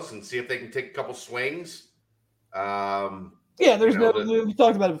goes and see if they can take a couple swings. There's we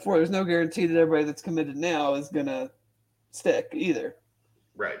talked about it before. There's no guarantee that everybody that's committed now is going to stick either.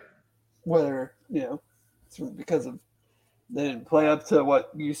 Right. Whether, it's because of they didn't play up to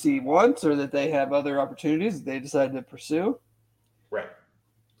what UC wants or that they have other opportunities that they decided to pursue. Right.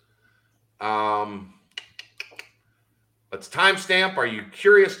 Let's timestamp. Are you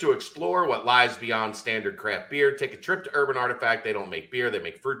curious to explore what lies beyond standard craft beer? Take a trip to Urban Artifact. They don't make beer. They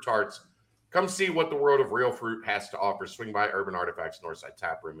make fruit tarts. Come see what the world of real fruit has to offer. Swing by Urban Artifacts Northside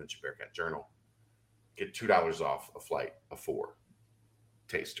Tap Room and Bearcat Journal. Get $2 off a flight of 4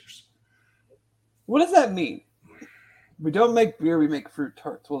 tasters. What does that mean? We don't make beer. We make fruit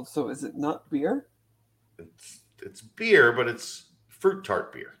tarts. Well, so is it not beer? It's beer, but it's fruit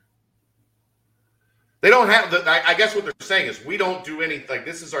tart beer. They don't have I guess what they're saying is we don't do anything. Like,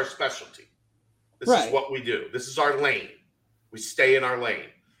 this is our specialty. This is what we do. This is our lane. We stay in our lane.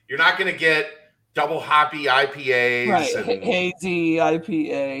 You're not going to get double hoppy IPAs. Right. And hazy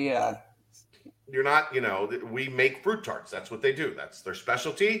IPA. Yeah. You're not, we make fruit tarts. That's what they do. That's their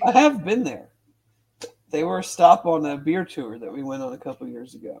specialty. I have been there. They were a stop on a beer tour that we went on a couple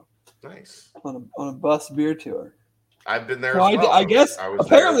years ago. Nice. On a bus beer tour. I've been there so as well. I guess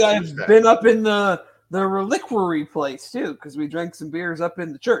apparently I've been up in the reliquary place too, because we drank some beers up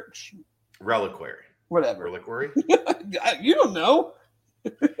in the church. Reliquary. Whatever. Reliquary? You don't know.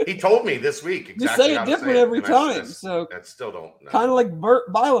 He told me this week exactly. You say it different every time. So I still don't know. Kind of like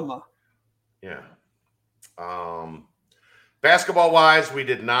Bert Bielema. Yeah. Basketball wise, we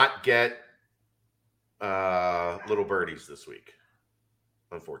did not get little birdies this week,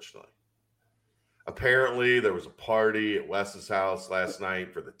 unfortunately. Apparently, there was a party at Wes's house last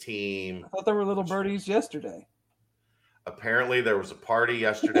night for the team. I thought there were little birdies yesterday. Apparently, there was a party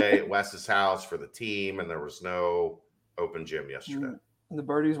yesterday at Wes's house for the team, and there was no open gym yesterday. And the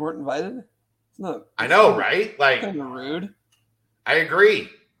birdies weren't invited? I know, right? Like, kind of rude. I agree.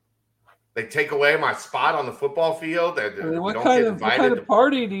 They take away my spot on the football field. What kind of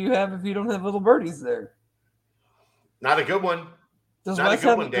party do you have if you don't have little birdies there? Not a good one. Does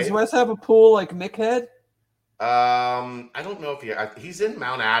Wes have a pool like Mick had? I don't know if he's in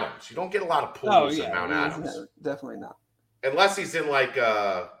Mount Adams. You don't get a lot of pools in Mount Adams. Definitely not. Unless he's in like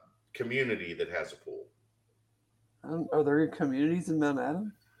a community that has a pool. Are there communities in Mount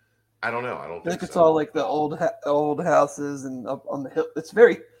Adams? I don't know. I don't think it's all like the old houses and up on the hill. It's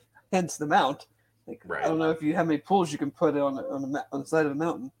hence the mount. Right. I don't know if you have many pools you can put on the side of the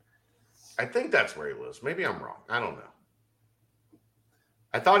mountain. I think that's where he lives. Maybe I'm wrong. I don't know.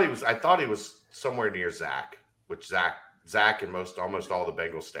 I thought he was somewhere near Zach, which Zach and almost all the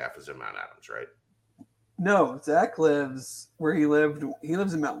Bengals staff is in Mount Adams, right? No, Zach lives where he lived. He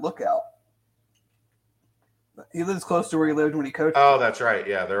lives in Mount Lookout. He lives close to where he lived when he coached. Oh, that's right.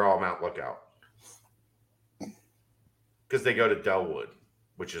 Yeah, they're all Mount Lookout. Because they go to Delwood,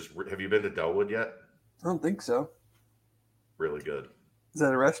 have you been to Delwood yet? I don't think so. Really good. Is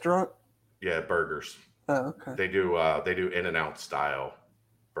that a restaurant? Yeah, burgers. Oh, okay. They do In-N-Out style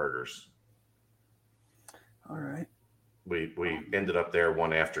burgers. All right. We ended up there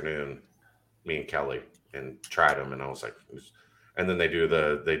one afternoon, me and Kelly, and tried them, and I was like, and then they do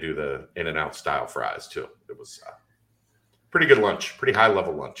the In-N-Out style fries too. It was pretty good lunch, pretty high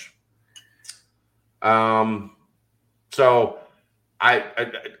level lunch. So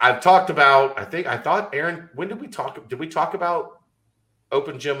I've talked about. I thought Aaron. When did we talk? Did we talk about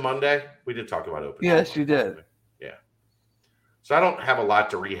Open Gym Monday? We did talk about Open. Yes, you did. Yeah. So I don't have a lot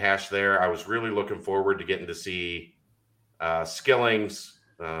to rehash there. I was really looking forward to getting to see Skillings.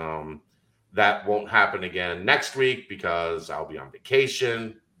 That won't happen again next week because I'll be on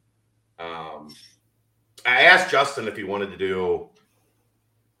vacation. I asked Justin if he wanted to do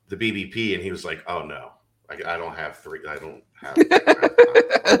the BBP, and he was like, "Oh no, I don't have three. I don't have.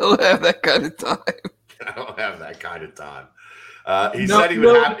 I don't have that kind of time. I don't have that kind of time." He said he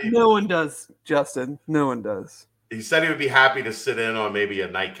would happy. No one does, Justin. No one does. He said he would be happy to sit in on maybe a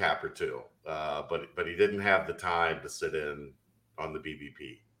nightcap or two. but he didn't have the time to sit in on the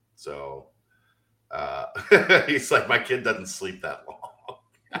BBP. So he's like, my kid doesn't sleep that long.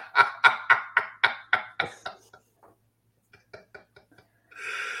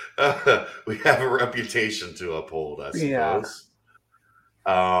 We have a reputation to uphold, I suppose.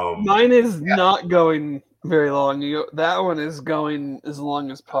 Yeah. Mine is not going very long. That one is going as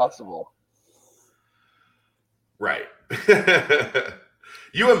long as possible. Right.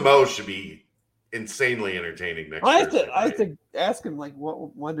 You and Mo should be insanely entertaining next year. I have to ask him, like,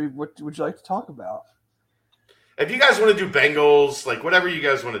 what would you like to talk about? If you guys want to do Bengals, like whatever you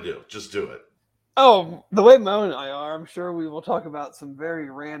guys want to do, just do it. Oh, the way Mo and I are, I'm sure we will talk about some very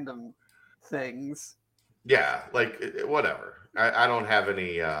random things. Yeah, like whatever. I don't have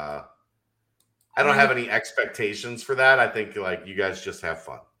any. I don't have any expectations for that. I think like you guys just have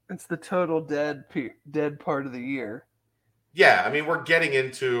fun. It's the total dead part of the year. Yeah, I mean we're getting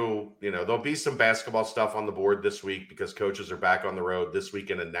into there'll be some basketball stuff on the board this week because coaches are back on the road this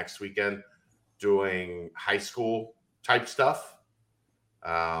weekend and next weekend doing high school type stuff.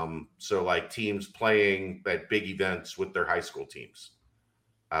 So like teams playing at big events with their high school teams.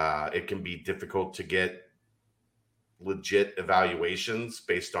 It can be difficult to get legit evaluations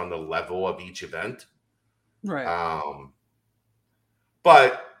based on the level of each event. Right.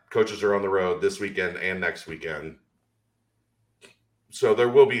 But coaches are on the road this weekend and next weekend. So there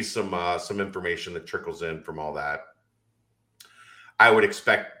will be some information that trickles in from all that. I would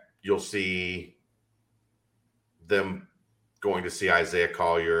expect you'll see them going to see Isaiah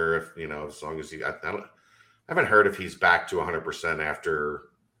Collier, if as long as I haven't heard if he's back to 100% after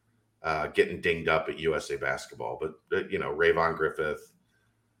getting dinged up at USA Basketball. But Rayvon Griffith,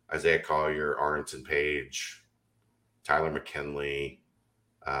 Isaiah Collier, Arlington Page, Tyler McKinley,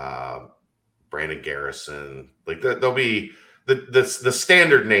 Brandon Garrison. Like there'll be the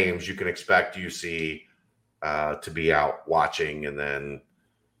standard names you can expect UC to be out watching, and then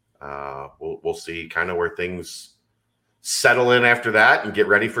we'll see kind of where things settle in after that and get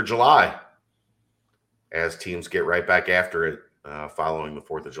ready for July as teams get right back after it following the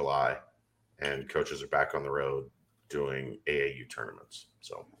 4th of July and coaches are back on the road doing AAU tournaments.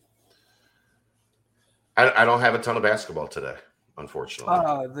 So I don't have a ton of basketball today, unfortunately.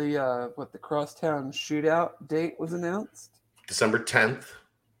 The Crosstown shootout date was announced? December 10th.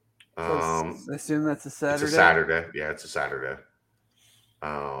 I assume that's a Saturday. It's a Saturday. Yeah, it's a Saturday.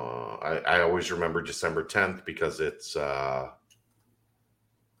 I always remember December 10th because it's the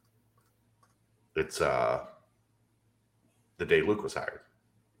day Luke was hired.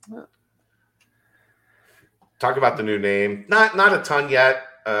 Yeah. Talk about the new name. Not a ton yet.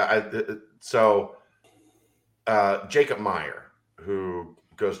 Jacob Meyer, who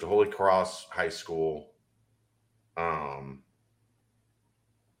goes to Holy Cross High School.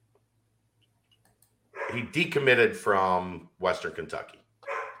 He decommitted from Western Kentucky.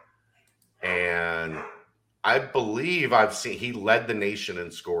 And I believe he led the nation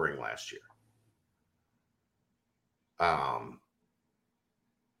in scoring last year.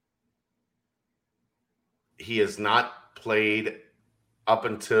 He has not played up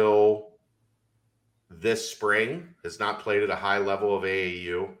until this spring, has not played at a high level of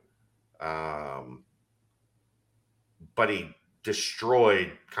AAU. But he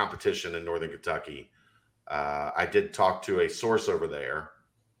destroyed competition in Northern Kentucky. I did talk to a source over there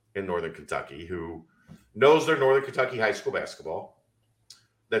in Northern Kentucky who knows their Northern Kentucky high school basketball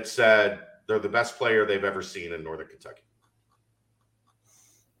that said they're the best player they've ever seen in Northern Kentucky.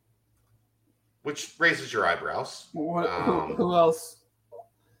 Which raises your eyebrows. Who else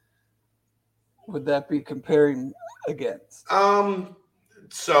would that be comparing against?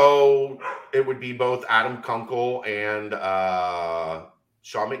 So it would be both Adam Kunkel and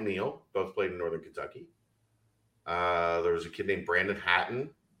Sean McNeil, both played in Northern Kentucky. There was a kid named Brandon Hatton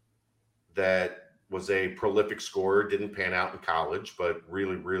that was a prolific scorer, didn't pan out in college, but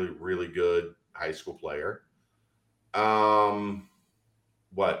really, really, really good high school player.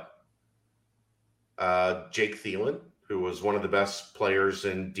 Jake Thielen, who was one of the best players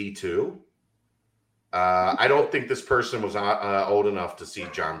in D2. I don't think this person was old enough to see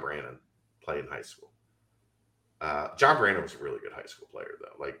John Brannon play in high school. John Brannon was a really good high school player,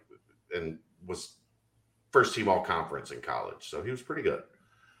 though, and was first team all conference in college, so he was pretty good.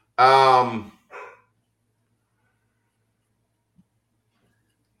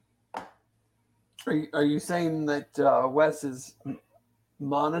 Are you saying that Wes is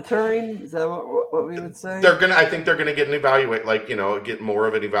monitoring? Is that what we would say? I think they're gonna get get more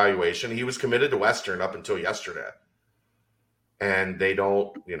of an evaluation. He was committed to Western up until yesterday, and they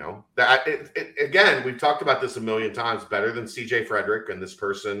don't. Again, we've talked about this a million times. Better than CJ Frederick, and this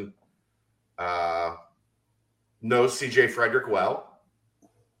person knows CJ Frederick well.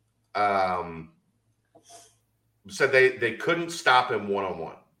 Said they couldn't stop him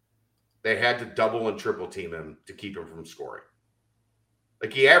one-on-one. They had to double and triple team him to keep him from scoring.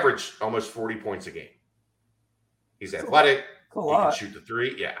 Like, he averaged almost 40 points a game. He's athletic. He can shoot the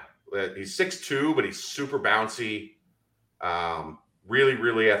three. Yeah. He's 6'2", but he's super bouncy. Really,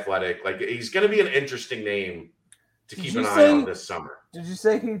 really athletic. Like, he's going to be an interesting name to keep an eye on this summer. Did you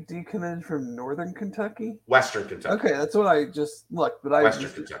say he decommitted from Northern Kentucky? Western Kentucky. Okay, that's what I just looked. But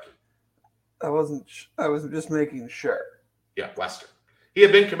Kentucky. I wasn't just making sure. Yeah, Western. He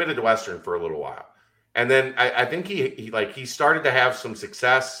had been committed to Western for a little while. And then I think he started to have some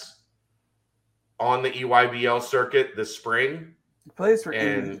success on the EYBL circuit this spring. He plays for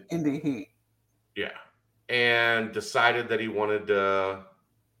Indy Heat. Yeah. And decided that he wanted to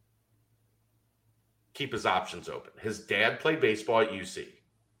keep his options open. His dad played baseball at UC.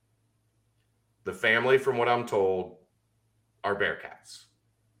 The family, from what I'm told, are Bearcats.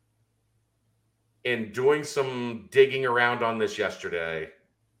 In doing some digging around on this yesterday,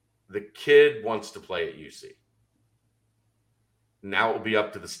 the kid wants to play at UC. Now it will be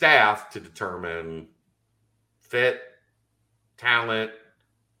up to the staff to determine fit, talent.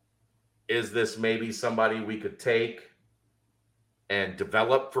 Is this maybe somebody we could take and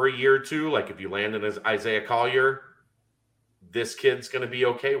develop for a year or two? Like, if you land in as Isaiah Collier, this kid's going to be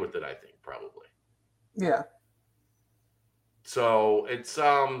okay with it, I think, probably. Yeah. So it's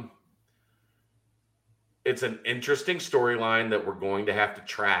an interesting storyline that we're going to have to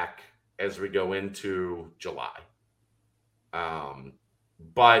track as we go into July.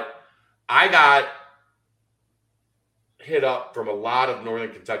 But I got hit up from a lot of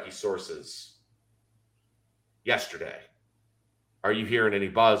Northern Kentucky sources yesterday. Are you hearing any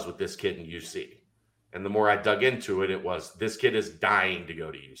buzz with this kid in UC? And the more I dug into it, it was, this kid is dying to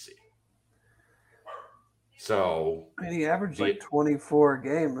go to UC. So, I mean, he averaged like 24 a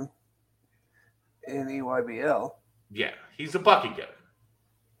game in EYBL. Yeah, he's a bucket getter.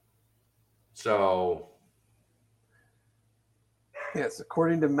 So, yes,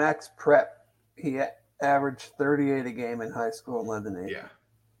 according to Max Prep, he averaged 38 a game in high school and led the nation.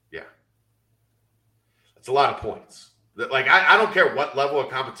 Yeah. That's a lot of points. Like, I don't care what level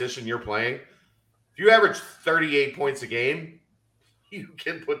of competition you're playing. If you average 38 points a game, you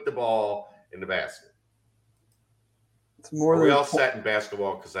can put the ball in the basket. It's more than we all set in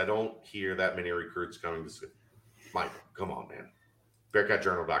basketball, because I don't hear that many recruits coming to school. Michael, come on, man.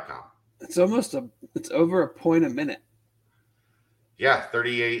 BearcatJournal.com. It's over a point a minute. Yeah,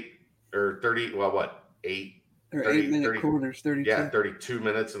 38 or 30. Well, what? 8 or 8-minute quarters. 32. Yeah, 32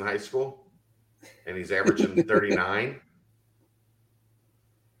 minutes in high school, and he's averaging 39.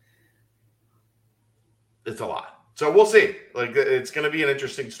 It's a lot. So we'll see. Like, it's going to be an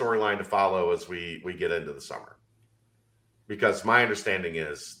interesting storyline to follow as we get into the summer. Because my understanding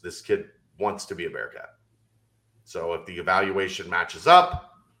is this kid wants to be a Bearcat. So if the evaluation matches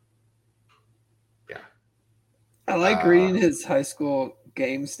up, yeah. I like reading his high school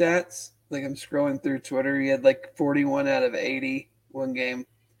game stats. Like, I'm scrolling through Twitter. He had like 41 out of 80 one game.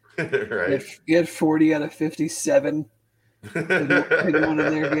 Right. He had 40 out of 57 in one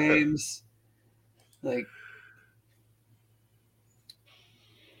of their games. Like,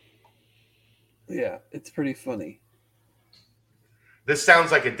 yeah, it's pretty funny. This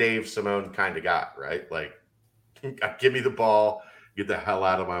sounds like a Dave Simone kind of guy, right? Like, give me the ball, get the hell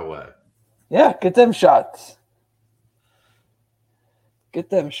out of my way. Yeah, get them shots.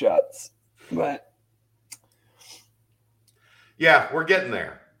 But yeah, we're getting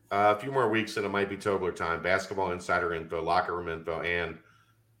there. A few more weeks and it might be Tobler time. Basketball insider info, locker room info, and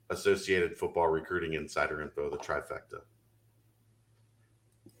Associated Football recruiting insider info, the trifecta.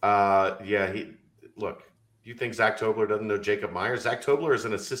 Look. Do you think Zach Tobler doesn't know Jacob Myers? Zach Tobler is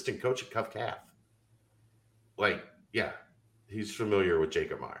an assistant coach at Cuff Calf. Like, yeah, he's familiar with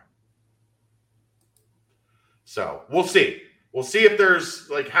Jacob Myers. So we'll see. We'll see if there's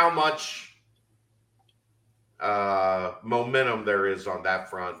like how much momentum there is on that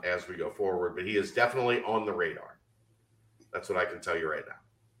front as we go forward. But he is definitely on the radar. That's what I can tell you right now.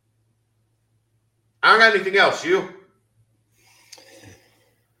 I don't got anything else. You?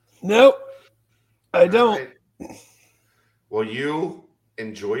 Nope. I don't. Right. Well, you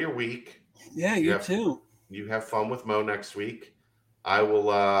enjoy your week. Yeah, you too. You have fun with Mo next week. I will.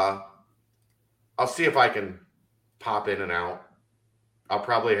 I'll see if I can pop in and out. I'll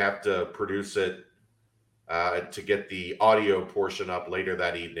probably have to produce it to get the audio portion up later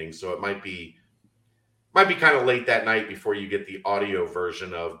that evening. So it might be kind of late that night before you get the audio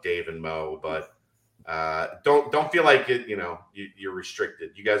version of Dave and Mo. But Don't feel like it. You're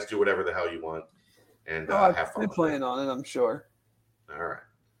restricted. You guys do whatever the hell you want, and have fun. I'm playing on it, I'm sure. All right.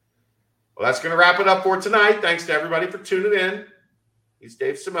 Well, that's going to wrap it up for tonight. Thanks to everybody for tuning in. He's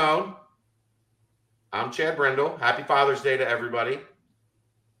Dave Simone. I'm Chad Brendel. Happy Father's Day to everybody.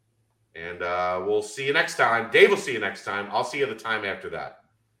 And we'll see you next time. Dave will see you next time. I'll see you the time after that.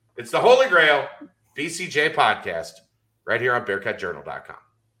 It's the Holy Grail BCJ podcast right here on BearcatJournal.com.